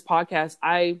started this podcast,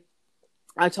 I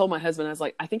told my husband, I was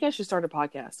like, I think I should start a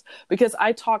podcast because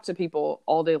I talk to people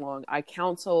all day long. I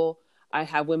counsel. I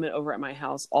have women over at my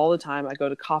house all the time. I go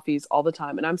to coffees all the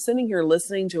time. And I'm sitting here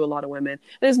listening to a lot of women.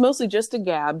 And it's mostly just to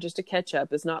gab, just to catch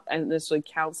up. It's not necessarily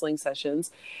counseling sessions.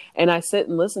 And I sit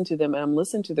and listen to them, and I'm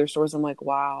listening to their stories. I'm like,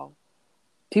 wow,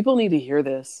 people need to hear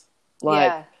this.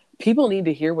 Like, people need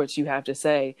to hear what you have to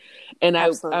say. And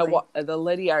Absolutely. the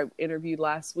lady I interviewed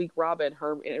last week, Robin,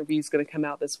 her interview is going to come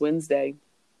out this Wednesday.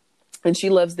 And she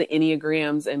loves the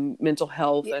Enneagrams and mental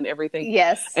health and everything.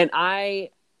 Yes. And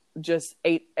I just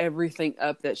ate everything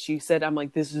up that she said. I'm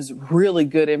like, this is really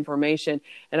good information.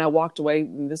 And I walked away,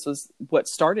 and this was what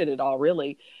started it all,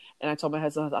 really. And I told my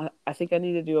husband, I think I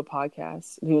need to do a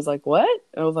podcast. And he was like, what?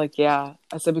 And I was like, yeah.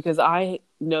 I said, because I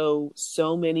know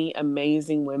so many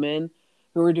amazing women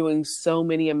who are doing so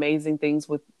many amazing things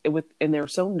and they're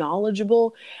so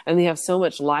knowledgeable and they have so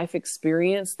much life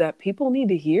experience that people need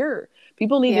to hear.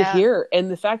 People need to hear.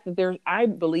 And the fact that I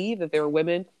believe that there are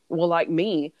women, well, like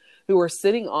me, who are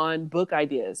sitting on book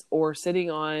ideas or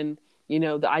sitting on,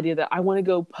 the idea that I want to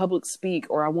go public speak,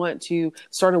 or I want to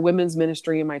start a women's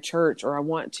ministry in my church, or I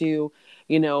want to,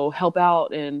 help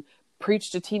out and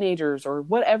preach to teenagers, or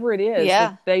whatever it is.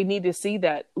 Yeah. They need to see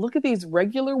that. Look at these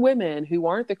regular women who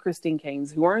aren't the Christine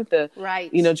Caines, who aren't the,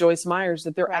 Joyce Meyers,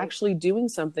 that they're actually doing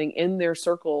something in their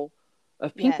circle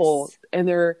of people, and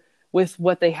they're with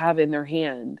what they have in their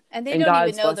hand. And they don't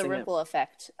even know the ripple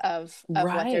effect of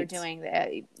what they're doing.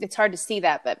 It's hard to see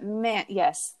that, but man,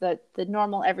 yes, the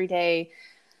normal everyday,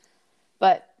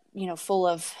 but full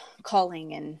of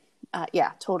calling and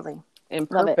totally. And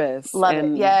purpose. Love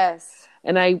it. Yes.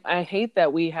 And I hate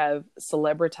that we have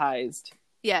celebritized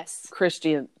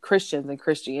Christians and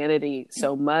Christianity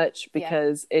so much,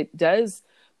 because it does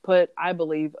put, I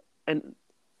believe, and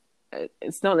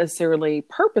it's not necessarily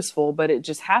purposeful, but it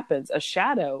just happens, a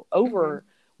shadow over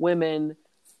women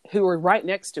who are right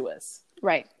next to us.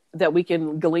 Right. That we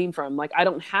can glean from. Like, I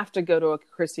don't have to go to a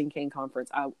Christine Caine conference.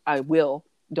 I will,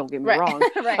 don't get me wrong.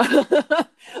 Right.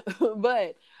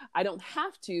 But I don't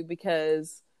have to,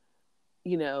 because,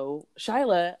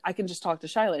 Shilah, I can just talk to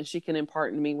Shilah and she can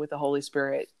impart in me with the Holy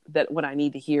Spirit that what I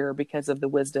need to hear because of the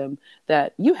wisdom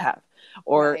that you have,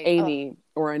 or Amy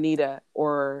or Anita,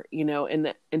 or,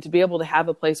 and to be able to have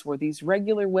a place where these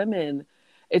regular women,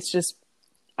 it's just,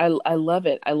 I love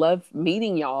it. I love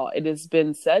meeting y'all. It has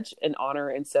been such an honor.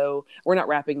 And so we're not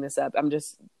wrapping this up. I'm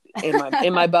just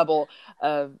in my bubble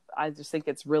of, I just think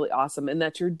it's really awesome, and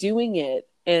that you're doing it.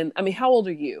 And I mean, how old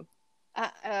are you?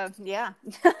 Yeah.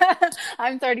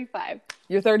 I'm 35.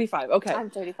 You're 35. Okay. I'm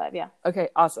 35. Yeah. Okay.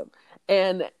 Awesome.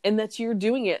 And that you're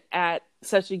doing it at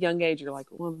such a young age. You're like,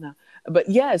 well, no, but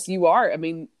yes, you are. I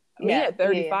mean, me at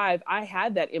 35, I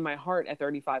had that in my heart at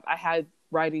 35. I had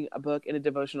writing a book and a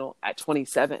devotional at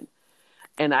 27.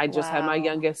 And I just had my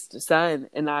youngest son.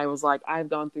 And I was like, I've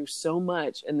gone through so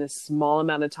much in this small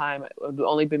amount of time. I've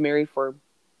only been married for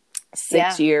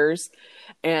 6 years.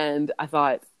 And I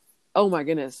thought, oh my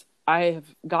goodness,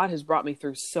 God has brought me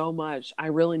through so much. I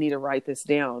really need to write this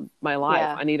down. My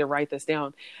life. I need to write this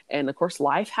down. And of course,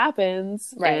 life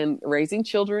happens, and raising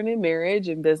children and marriage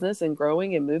and business and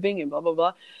growing and moving and blah, blah,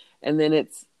 blah. And then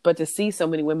but to see so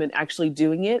many women actually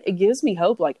doing it, it gives me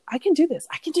hope. Like, I can do this.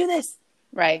 I can do this.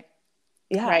 Right.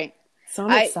 Yeah. Right. So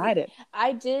I'm excited.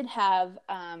 I did have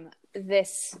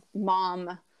this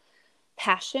mom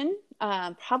passion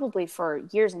probably for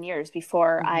years and years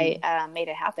before I made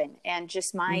it happen. And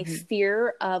just my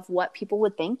fear of what people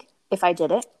would think if I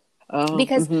did it.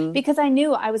 Because I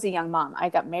knew I was a young mom. I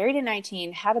got married at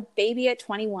 19, had a baby at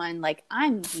 21. Like,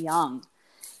 I'm young.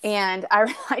 And I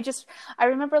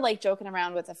remember like joking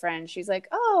around with a friend. She's like,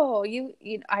 oh,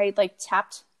 I like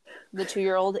tapped the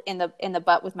 2-year-old in the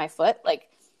butt with my foot, like,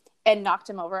 and knocked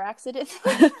him over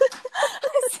accidentally.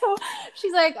 So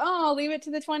she's like, oh, leave it to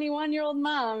the 21-year-old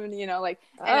mom. And,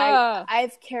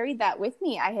 I've carried that with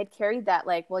me. I had carried that,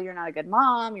 like, well, you're not a good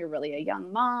mom. You're really a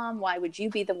young mom. Why would you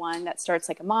be the one that starts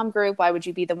like a mom group? Why would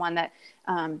you be the one that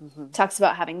talks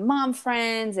about having mom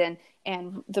friends and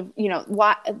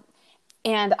why?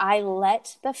 And I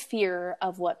let the fear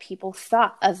of what people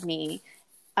thought of me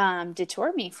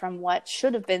detour me from what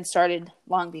should have been started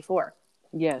long before.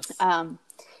 Yes.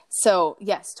 So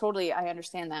yes, totally. I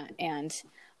understand that. And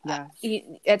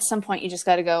at some point you just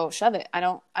got to go shove it.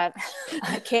 I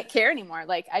can't care anymore.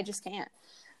 Like, I just can't.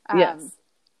 Yes.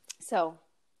 So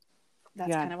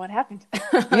that's kind of what happened.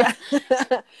 Yeah.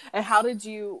 And how did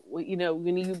you,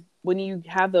 when you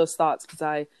have those thoughts, cause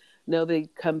I know they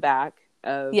come back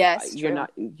of, you're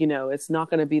not, it's not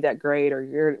going to be that great, or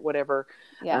you're whatever.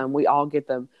 Yeah. We all get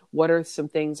them. What are some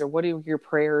things, or what are your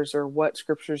prayers, or what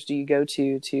scriptures do you go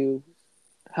to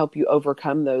help you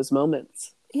overcome those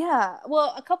moments? Yeah.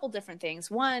 Well, a couple different things.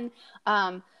 One,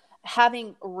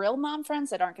 having real mom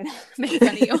friends that aren't going to make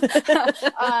fun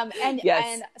of you.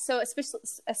 And so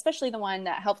especially the one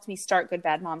that helped me start Good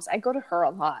Bad Moms, I go to her a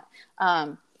lot.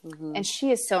 And she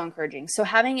is so encouraging. So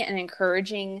having an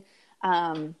encouraging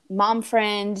mom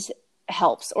friend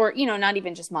helps, or, you know, not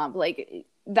even just mom, like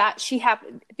that she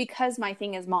happened because my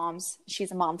thing is moms.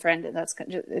 She's a mom friend. And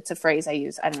it's a phrase I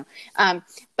use. I don't know.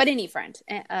 But any friend,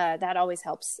 that always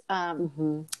helps.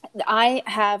 I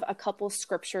have a couple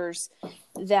scriptures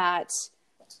that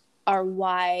are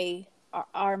my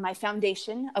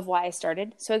foundation of why I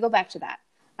started. So I go back to that.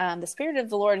 The Spirit of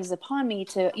the Lord is upon me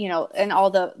to, you know, and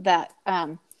all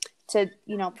to,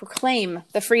 you know, proclaim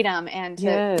the freedom and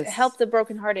to help the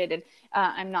brokenhearted. And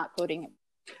I'm not quoting it.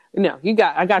 No,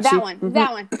 I got that you. one.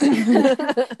 That one.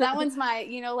 That one's my,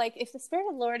 you know, like, if the Spirit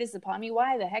of the Lord is upon me,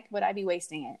 why the heck would I be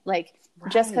wasting it? Like,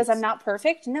 just because I'm not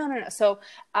perfect? No. So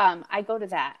I go to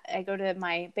that. I go to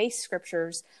my base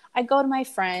scriptures. I go to my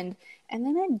friend, and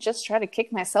then I just try to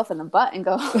kick myself in the butt and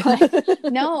go, like,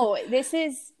 no, this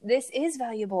is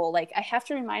valuable. Like, I have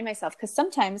to remind myself, because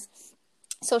sometimes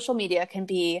social media can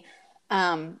be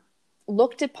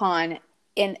looked upon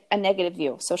in a negative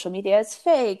view. Social media is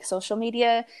fake. Social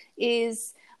media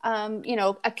is, you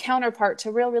know, a counterpart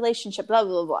to real relationship, blah,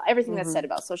 blah, blah, blah, everything that's said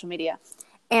about social media.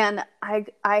 And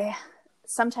I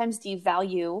sometimes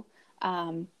devalue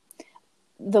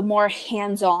the more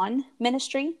hands-on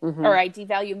ministry, or I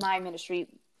devalue my ministry,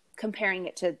 comparing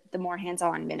it to the more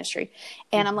hands-on ministry.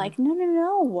 And I'm like,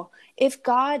 no. If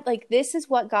God, like, this is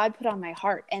what God put on my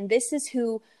heart, and this is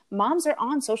who moms are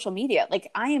on social media.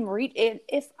 Like,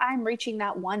 if I'm reaching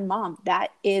that one mom,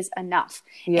 that is enough.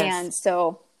 Yes. And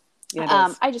so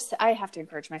I have to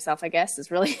encourage myself, I guess,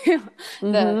 is really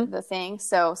the thing.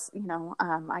 So, you know,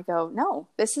 I go, no,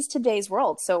 this is today's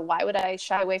world. So why would I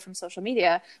shy away from social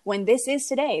media when this is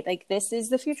today? Like, this is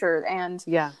the future. And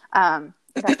that kind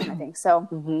of thing.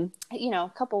 So, you know,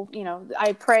 a couple, you know,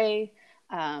 I pray,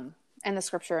 and the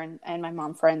scripture and my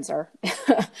mom friends are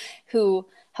who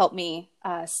help me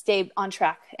stay on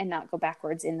track and not go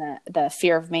backwards in the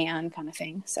fear of man kind of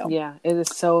thing. So it is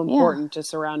so important to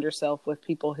surround yourself with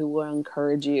people who will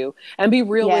encourage you and be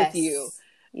real with you.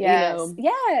 Yes. You know?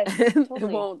 Yes. Totally. It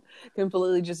won't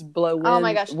completely just blow in. Oh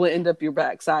my gosh. Will end up your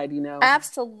backside, you know?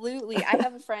 Absolutely. I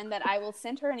have a friend that I will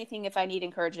send her anything if I need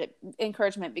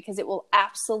encouragement, because it will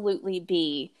absolutely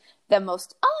be the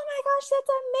most, oh my gosh, that's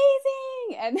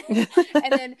amazing.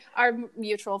 And then our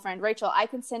mutual friend, Rachel, I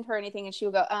can send her anything and she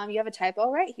will go, you have a typo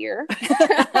right here.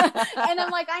 And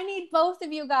I'm like, I need both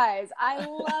of you guys. I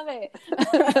love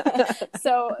it.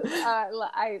 So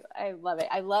I love it.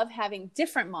 I love having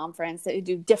different mom friends that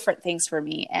do different things for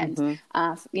me. And,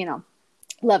 you know,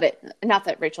 love it. Not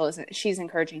that Rachel isn't, she's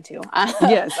encouraging too.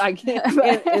 Yes, I can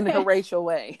in her Rachel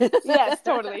way. Yes,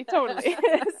 totally. So,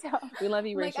 we love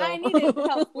you, Rachel. Like, I needed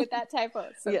help with that typo.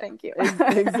 So thank you.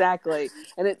 Exactly.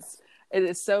 And it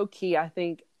is so key. I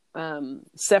think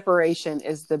separation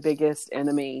is the biggest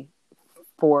enemy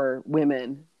for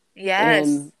women.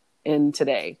 Yes. In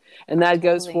today. And that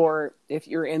goes for if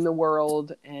you're in the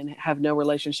world and have no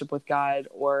relationship with God,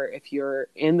 or if you're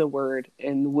in the Word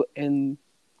and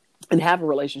have a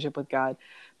relationship with God.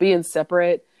 Being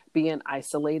separate, being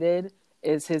isolated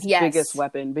is his biggest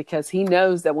weapon, because he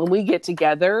knows that when we get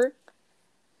together,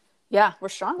 we're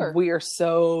stronger. We are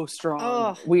so strong.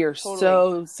 Oh, we are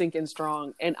so sinking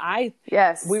strong. And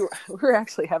we were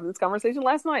actually having this conversation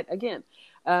last night again.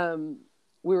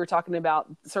 We were talking about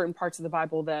certain parts of the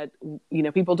Bible that, you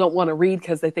know, people don't want to read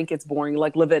because they think it's boring,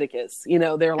 like Leviticus. You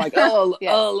know, they're like, oh,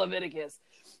 Leviticus.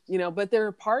 You know, but there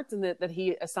are parts in it that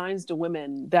he assigns to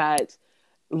women, that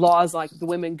laws like the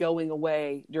women going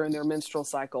away during their menstrual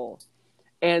cycle.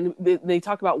 And they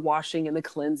talk about washing and the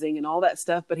cleansing and all that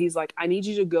stuff. But he's like, I need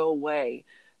you to go away,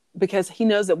 because he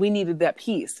knows that we needed that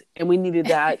peace and we needed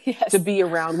that to be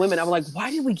around women. I'm like,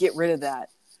 why did we get rid of that?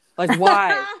 Like,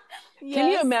 why?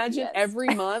 Can you imagine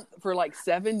every month for like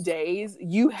 7 days,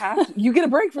 you get a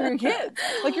break from your kids?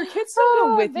 Like, your kids don't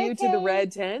go with you to the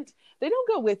red tent. They don't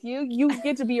go with you. You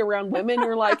get to be around women.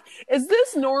 You're like, is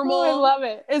this normal? Oh, I love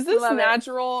it. Is this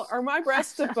natural? Are my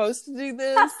breasts supposed to do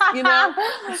this? You know?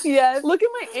 Yes. Look at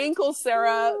my ankles,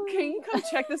 Sarah. Can you come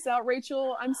check this out,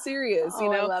 Rachel? I'm serious. You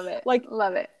know? I love it. Like,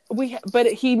 love it. But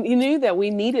he knew that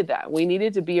we needed that. We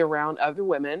needed to be around other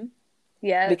women.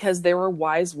 Yes. Because there were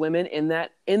wise women in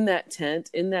that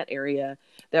tent, in that area,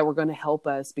 that were going to help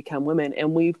us become women.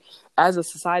 And as a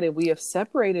society, we have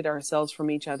separated ourselves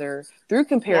from each other through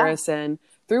comparison,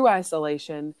 through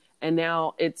isolation. And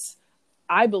now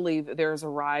I believe there's a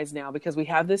rise now, because we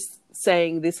have this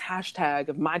saying, this hashtag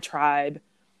of my tribe.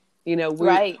 You know,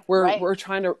 we're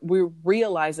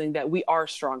realizing that we are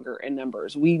stronger in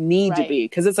numbers. We need to be,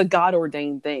 because it's a God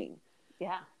ordained thing.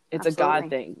 Yeah. It's a God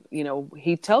thing. You know,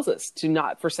 he tells us to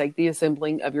not forsake the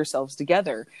assembling of yourselves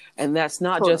together. And that's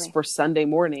not just for Sunday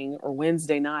morning or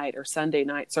Wednesday night or Sunday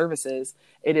night services.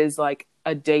 It is like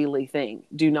a daily thing.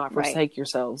 Do not forsake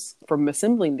yourselves from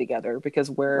assembling together, because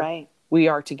where we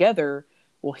are together,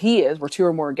 well, he is, where two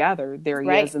or more gathered, there he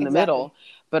is in the middle.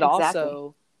 But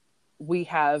also we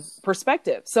have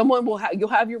perspective. Someone will you'll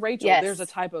have your Rachel. Yes. There's a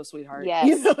typo, sweetheart. Yes.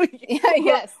 You know?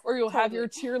 Yes. Or you'll have your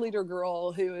cheerleader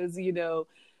girl who is,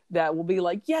 that will be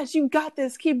like, yes, you got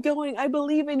this. Keep going. I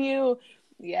believe in you.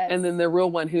 Yes. And then the real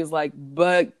one who's like,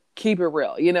 but keep it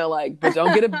real, but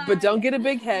don't get a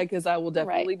big head, because I will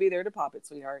definitely be there to pop it,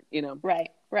 sweetheart.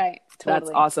 Right. Totally. That's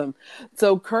awesome.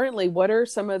 So currently, what are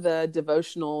some of the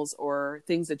devotionals or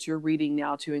things that you're reading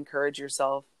now to encourage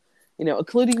yourself,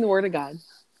 including the Word of God?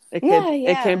 It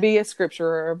can be a scripture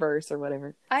or a verse or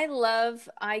whatever.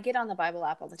 I get on the Bible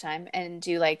app all the time and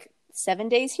do like 7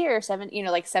 days here, 7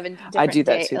 different I do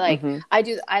that days.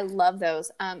 too. I love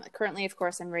those. Currently, of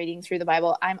course, I'm reading through the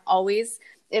Bible.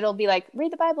 It'll be like,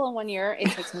 read the Bible in 1 year. It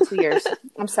takes me 2 years.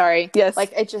 I'm sorry. Yes.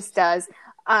 Like, it just does.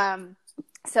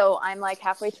 So I'm like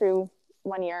halfway through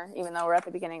 1 year, even though we're at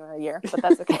the beginning of the year, but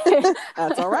that's okay.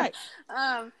 That's all right.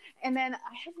 And then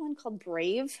I have one called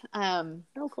Brave.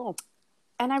 Oh, cool.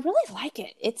 And I really like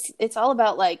it. It's all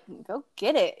about like, go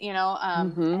get it,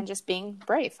 and just being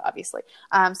brave, obviously.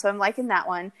 So I'm liking that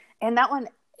one. And that one,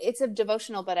 it's a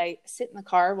devotional, but I sit in the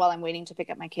car while I'm waiting to pick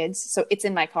up my kids. So it's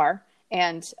in my car.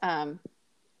 And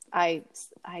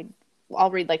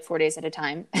I'll read like 4 days at a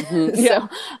time. So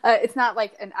it's not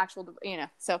like an actual,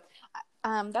 so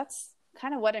that's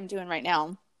kind of what I'm doing right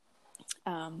now.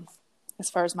 As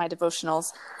far as my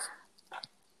devotionals,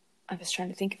 I was trying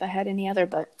to think if I had any other,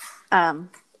 but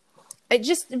it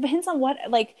just depends on what,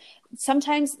 like,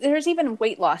 sometimes there's even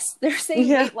weight loss. They're saying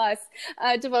weight loss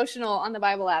devotional on the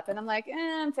Bible app. And I'm like,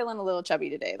 I'm feeling a little chubby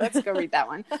today. Let's go read that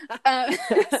one. I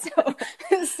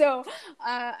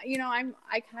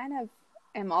kind of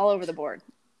am all over the board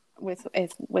with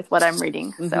what I'm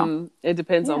reading. So it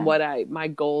depends on what my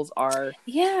goals are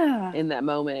in that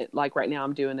moment. Like right now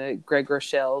I'm doing a Greg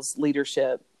Rochelle's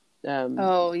leadership from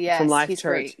Life he's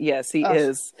Church. Great. Yes, he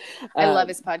is. I love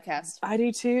his podcast. I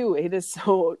do too. It is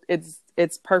so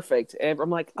it's perfect. And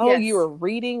I'm like, you are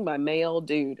reading my mail,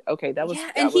 dude. Okay, that was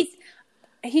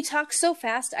he talks so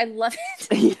fast. I love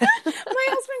it. My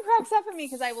husband cracks up at me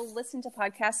because I will listen to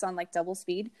podcasts on like double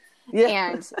speed.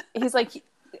 Yeah. And he's like,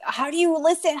 how do you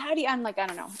listen? I'm like, I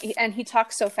don't know. And he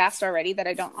talks so fast already that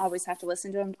I don't always have to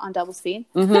listen to him on double speed.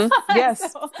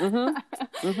 Yes.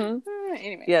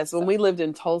 Anyway. Yes. When we lived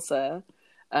in Tulsa,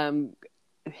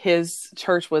 his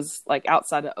church was like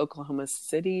outside of Oklahoma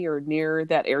City or near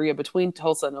that area between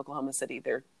Tulsa and Oklahoma City,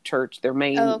 their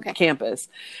main campus.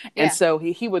 And so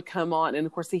he would come on, and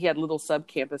of course he had little sub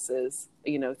campuses,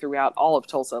 throughout all of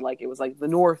Tulsa. Like it was like the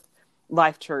North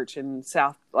Life Church and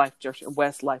South Life Church and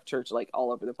West Life Church, like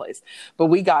all over the place. But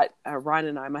we got, Ryan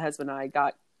and I, my husband and I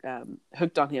got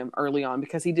hooked on him early on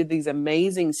because he did these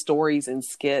amazing stories and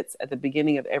skits at the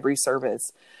beginning of every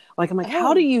service. Like, I'm like,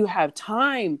 how do you have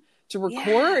time to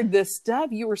record this stuff?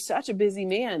 You were such a busy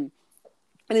man.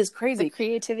 And it's crazy. The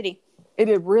creativity. It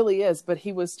really is. But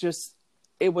it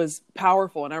was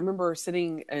powerful. And I remember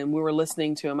sitting and we were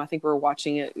listening to him. I think we were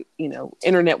watching it,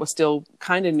 internet was still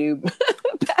kind of new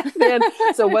back then.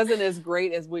 So it wasn't as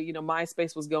great as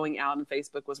MySpace was going out and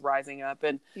Facebook was rising up.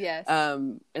 And,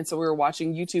 and so we were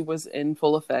watching, YouTube was in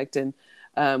full effect. And,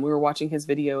 we were watching his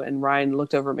video and Ryan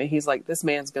looked over at me. He's like, this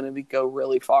man's going to go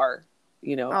really far.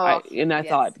 I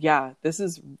thought, this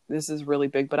is really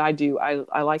big, but I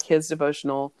like his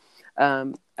devotional.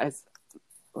 I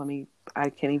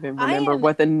can't even remember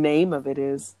what the name of it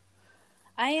is.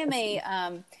 I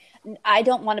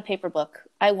don't want a paper book.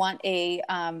 I want a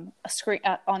screen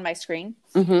on my screen.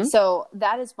 So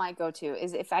that is my go-to,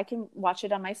 is if I can watch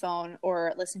it on my phone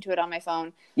or listen to it on my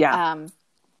phone.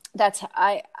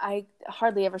 I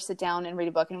hardly ever sit down and read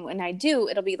a book. And when I do,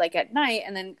 it'll be like at night.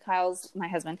 And then my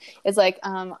husband is like,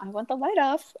 I want the light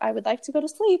off. I would like to go to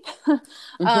sleep.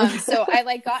 So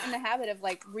I got in the habit of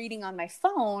reading on my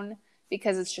phone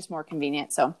because it's just more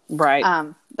convenient. So,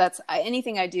 that's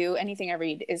anything I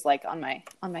read is on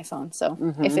my phone.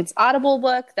 So if it's Audible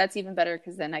book, that's even better.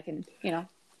 Cause then I can,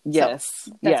 yes,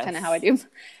 so that's kind of how I do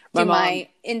my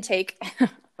intake.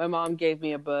 My mom gave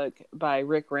me a book by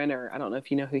Rick Renner. I don't know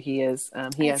if you know who he is.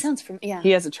 He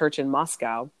has a church in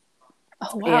Moscow.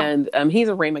 Oh, wow. And he's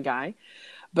a Rhema guy.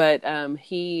 But my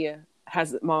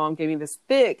mom gave me this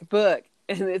thick book.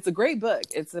 And it's a great book.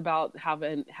 It's about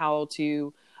how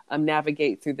to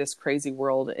navigate through this crazy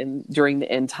world during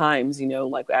the end times,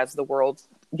 as the world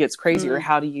gets crazier,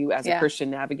 how do you as a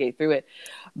Christian navigate through it?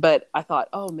 But I thought,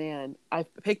 oh man, I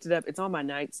picked it up. It's on my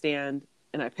nightstand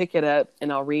and I pick it up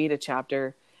and I'll read a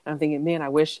chapter. And I'm thinking, man, I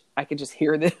wish I could just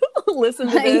hear this, listen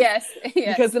to this. Yes.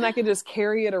 Because then I could just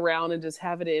carry it around and just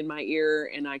have it in my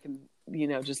ear, and I can,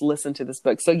 just listen to this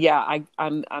book. So yeah,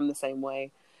 I'm the same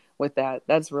way with that.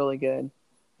 That's really good.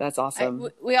 That's awesome.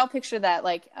 We all picture that,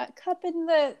 like a cup in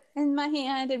my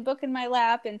hand and book in my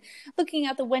lap and looking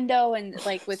out the window, and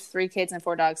like with 3 kids and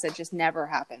 4 dogs, that just never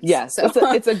happens. Yes. So.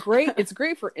 It's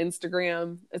great for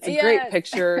Instagram. It's a great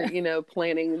picture,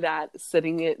 planning that,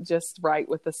 sitting it just right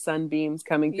with the sunbeams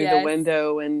coming through the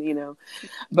window, and,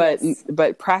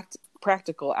 but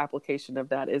practical application of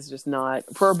that is just not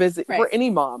for for any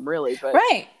mom, really. But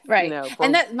right.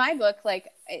 And that my book,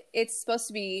 like, it's supposed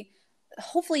to be,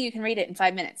 hopefully you can read it in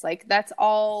 5 minutes. Like, that's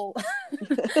all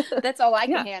that's all I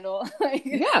can handle.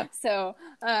 So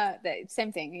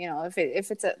same thing,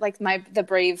 if it's the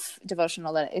Brave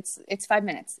devotional, that it's 5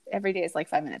 minutes every day is like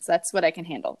 5 minutes. That's what I can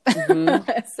handle.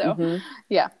 So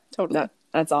yeah, totally.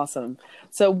 That's awesome.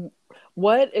 So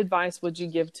what advice would you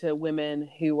give to women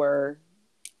who are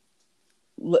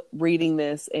reading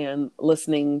this and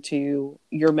listening to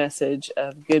your message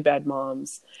of Good Bad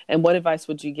Moms, and what advice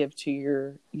would you give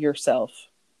to yourself?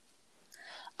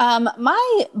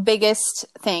 My biggest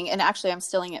thing, and actually I'm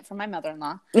stealing it from my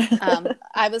mother-in-law.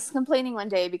 I was complaining one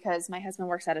day because my husband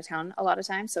works out of town a lot of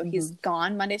times. So he's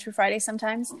gone Monday through Friday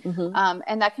sometimes.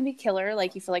 And that can be killer.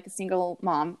 Like, you feel like a single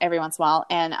mom every once in a while.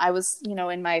 And I was,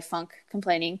 in my funk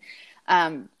complaining,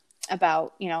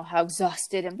 about, how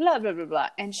exhausted and blah, blah, blah, blah.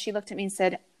 And she looked at me and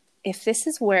said, if this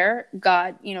is where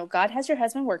God has your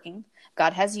husband working,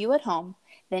 God has you at home,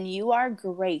 then you are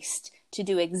graced to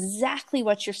do exactly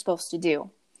what you're supposed to do.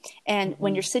 And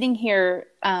when you're sitting here,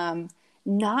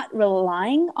 not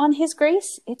relying on his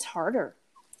grace, it's harder.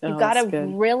 You've got to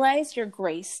realize you're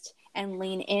graced and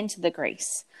lean into the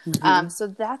grace. So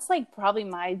that's like probably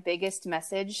my biggest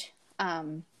message,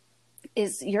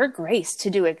 is your grace to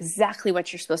do exactly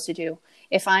what you're supposed to do.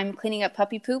 If I'm cleaning up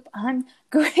puppy poop, I'm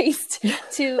graced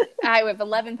to, I have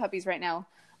 11 puppies right now.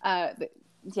 They're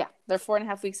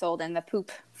 4.5 weeks old, and the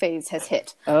poop phase has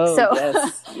hit. Oh, so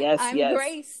yes.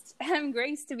 I'm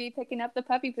graced to be picking up the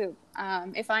puppy poop.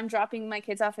 If I'm dropping my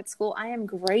kids off at school, I am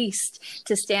graced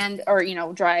to stand or,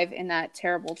 drive in that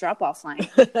terrible drop-off line.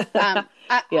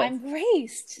 I'm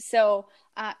graced. So,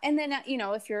 and then,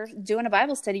 if you're doing a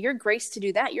Bible study, you're graced to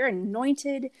do that. You're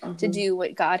anointed to do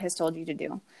what God has told you to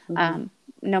do,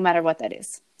 no matter what that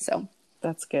is. So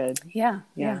that's good. Yeah.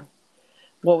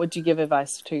 What would you give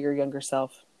advice to your younger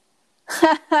self?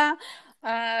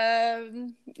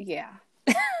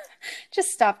 Just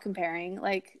stop comparing.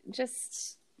 Like,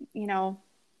 just,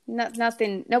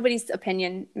 nothing, nobody's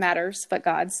opinion matters but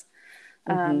God's.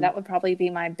 That would probably be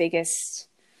my biggest,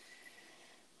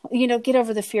 get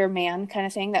over the fear of man kind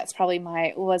of thing. That's probably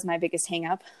was my biggest hang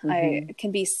up. I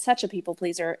can be such a people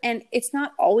pleaser, and it's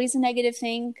not always a negative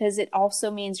thing, because it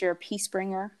also means you're a peace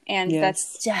bringer. And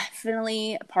that's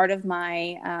definitely part of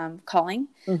my calling.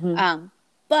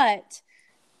 But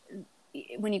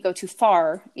when you go too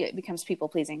far, it becomes people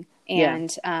pleasing. And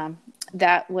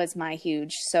that was my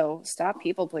huge, so stop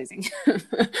people pleasing.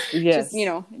 Just,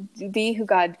 be who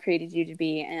God created you to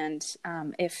be. And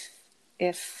if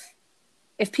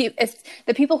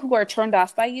the people who are turned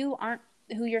off by you aren't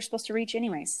who you're supposed to reach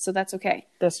anyways, so that's okay.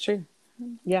 That's true.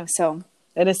 Yeah. So,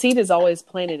 and a seed is always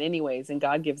planted anyways, and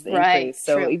God gives the increase.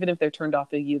 So even if they're turned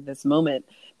off of you this moment,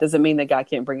 doesn't mean that God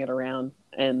can't bring it around.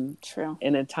 And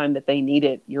in a time that they need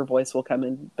it, your voice will come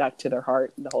in back to their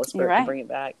heart, and the Holy Spirit can bring it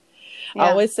back. I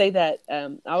always say that, I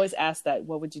always ask that,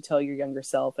 what would you tell your younger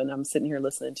self? And I'm sitting here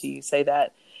listening to you say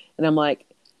that, and I'm like,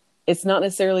 it's not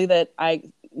necessarily that I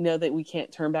know that we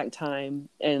can't turn back time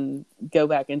and go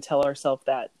back and tell ourselves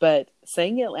that, but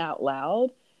saying it out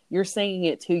loud, you're saying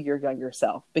it to your younger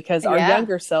self, because our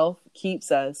younger self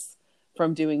keeps us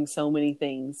from doing so many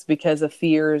things because of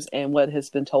fears and what has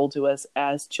been told to us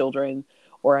as children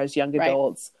or as young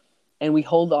adults. And we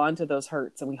hold on to those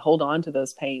hurts, and we hold on to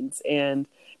those pains, and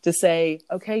to say,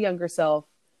 okay, younger self,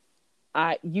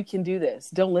 you can do this.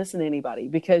 Don't listen to anybody,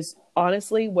 because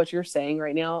honestly, what you're saying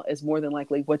right now is more than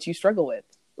likely what you struggle with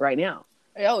right now.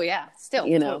 Oh yeah. Still,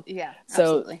 yeah. So,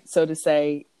 absolutely. So to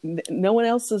say no one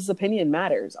else's opinion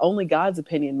matters. Only God's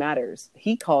opinion matters.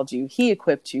 He called you, he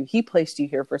equipped you, he placed you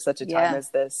here for such a time as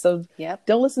this. So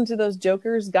don't listen to those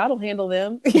jokers. God will handle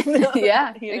them.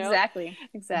 Exactly.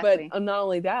 But not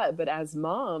only that, but as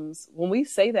moms, when we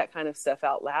say that kind of stuff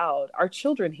out loud, our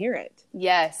children hear it.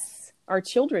 Yes. Our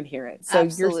children hear it. So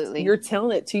you're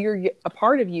telling it to a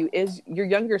part of you is your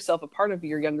younger self. A part of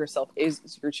your younger self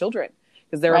is your children,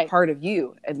 because they're a part of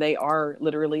you, and they are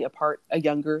literally a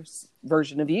younger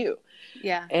version of you.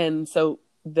 Yeah. And so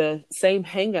the same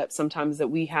hang up sometimes that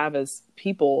we have as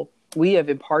people we have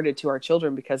imparted to our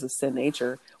children because of sin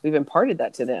nature. We've imparted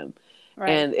that to them. Right.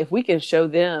 And if we can show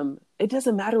them, it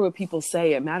doesn't matter what people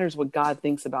say. It matters what God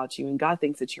thinks about you. And God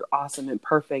thinks that you're awesome and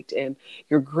perfect and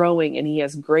you're growing and he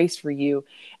has grace for you.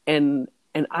 And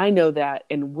I know that,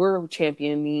 and we're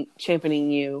championing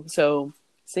you. So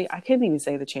see, I can't even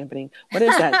say the championing. What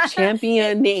is that?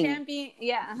 Championing.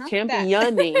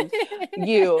 Championing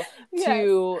you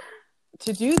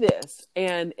to do this.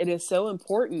 And it is so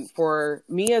important for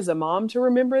me as a mom to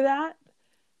remember that.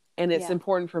 And it's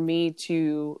important for me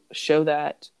to show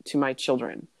that to my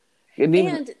children.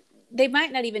 And they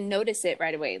might not even notice it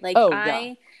right away. Like all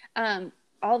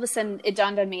of a sudden it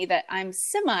dawned on me that I'm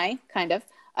kind of,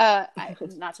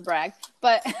 not to brag,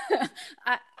 but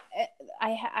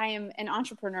I am an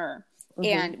entrepreneur.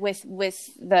 And with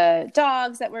the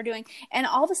dogs that we're doing, and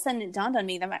all of a sudden it dawned on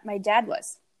me that my dad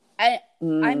was.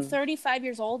 I'm 35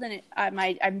 years old, and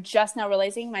I'm just now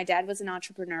realizing my dad was an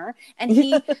entrepreneur, and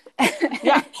he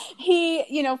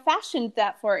he fashioned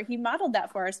that he modeled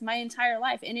that for us my entire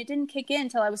life, and it didn't kick in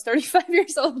until I was 35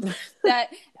 years old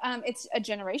that it's a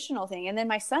generational thing. And then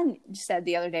my son said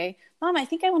the other day, Mom, I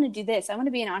think I want to do this. I want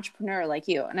to be an entrepreneur like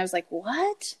you. And I was like,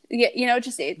 what?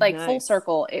 Nice. Full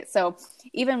circle. So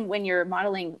even when you're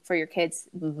modeling for your kids,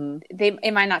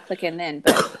 it might not click in then,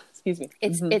 but excuse me.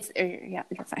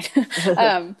 You're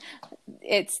fine.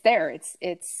 It's there.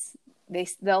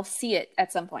 They'll see it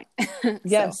at some point.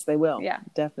 Yes, they will. Yeah,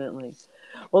 definitely.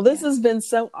 Well, this has been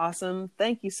so awesome.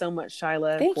 Thank you so much,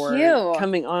 Shilah, for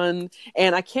coming on.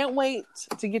 And I can't wait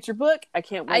to get your book. I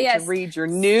can't wait to read your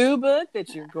new book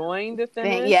that you're going to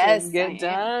finish and get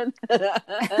done.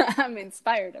 I'm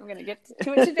inspired. I'm going to get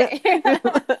to it today.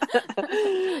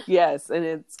 Yes, and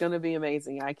it's going to be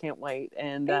amazing. I can't wait.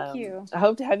 And thank you. I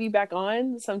hope to have you back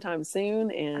on sometime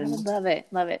soon. And I would love it.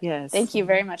 Love it. Yes. Thank you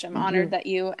very much. I'm honored that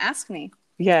you asked me.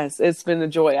 Yes, it's been a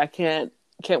joy. I can't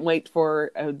wait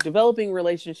for a developing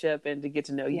relationship and to get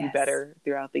to know you better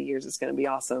throughout the years. It's going to be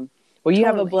awesome. Well, you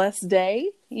have a blessed day.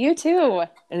 You too.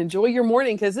 And enjoy your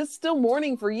morning, because it's still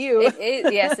morning for you. It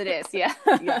is. Yes, it is. Yeah.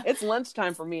 Yeah. It's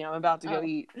lunchtime for me. I'm about to go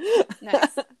eat.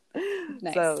 Nice.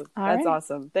 So that's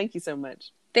awesome. Thank you so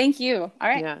much. Thank you. All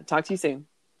right. Yeah. Talk to you soon.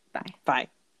 Bye. Bye.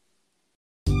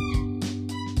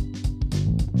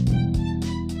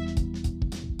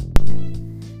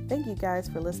 Thank you guys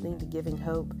for listening to Giving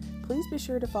Hope. Please be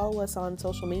sure to follow us on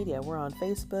social media. We're on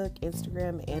Facebook,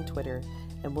 Instagram, and Twitter.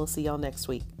 And we'll see y'all next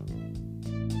week.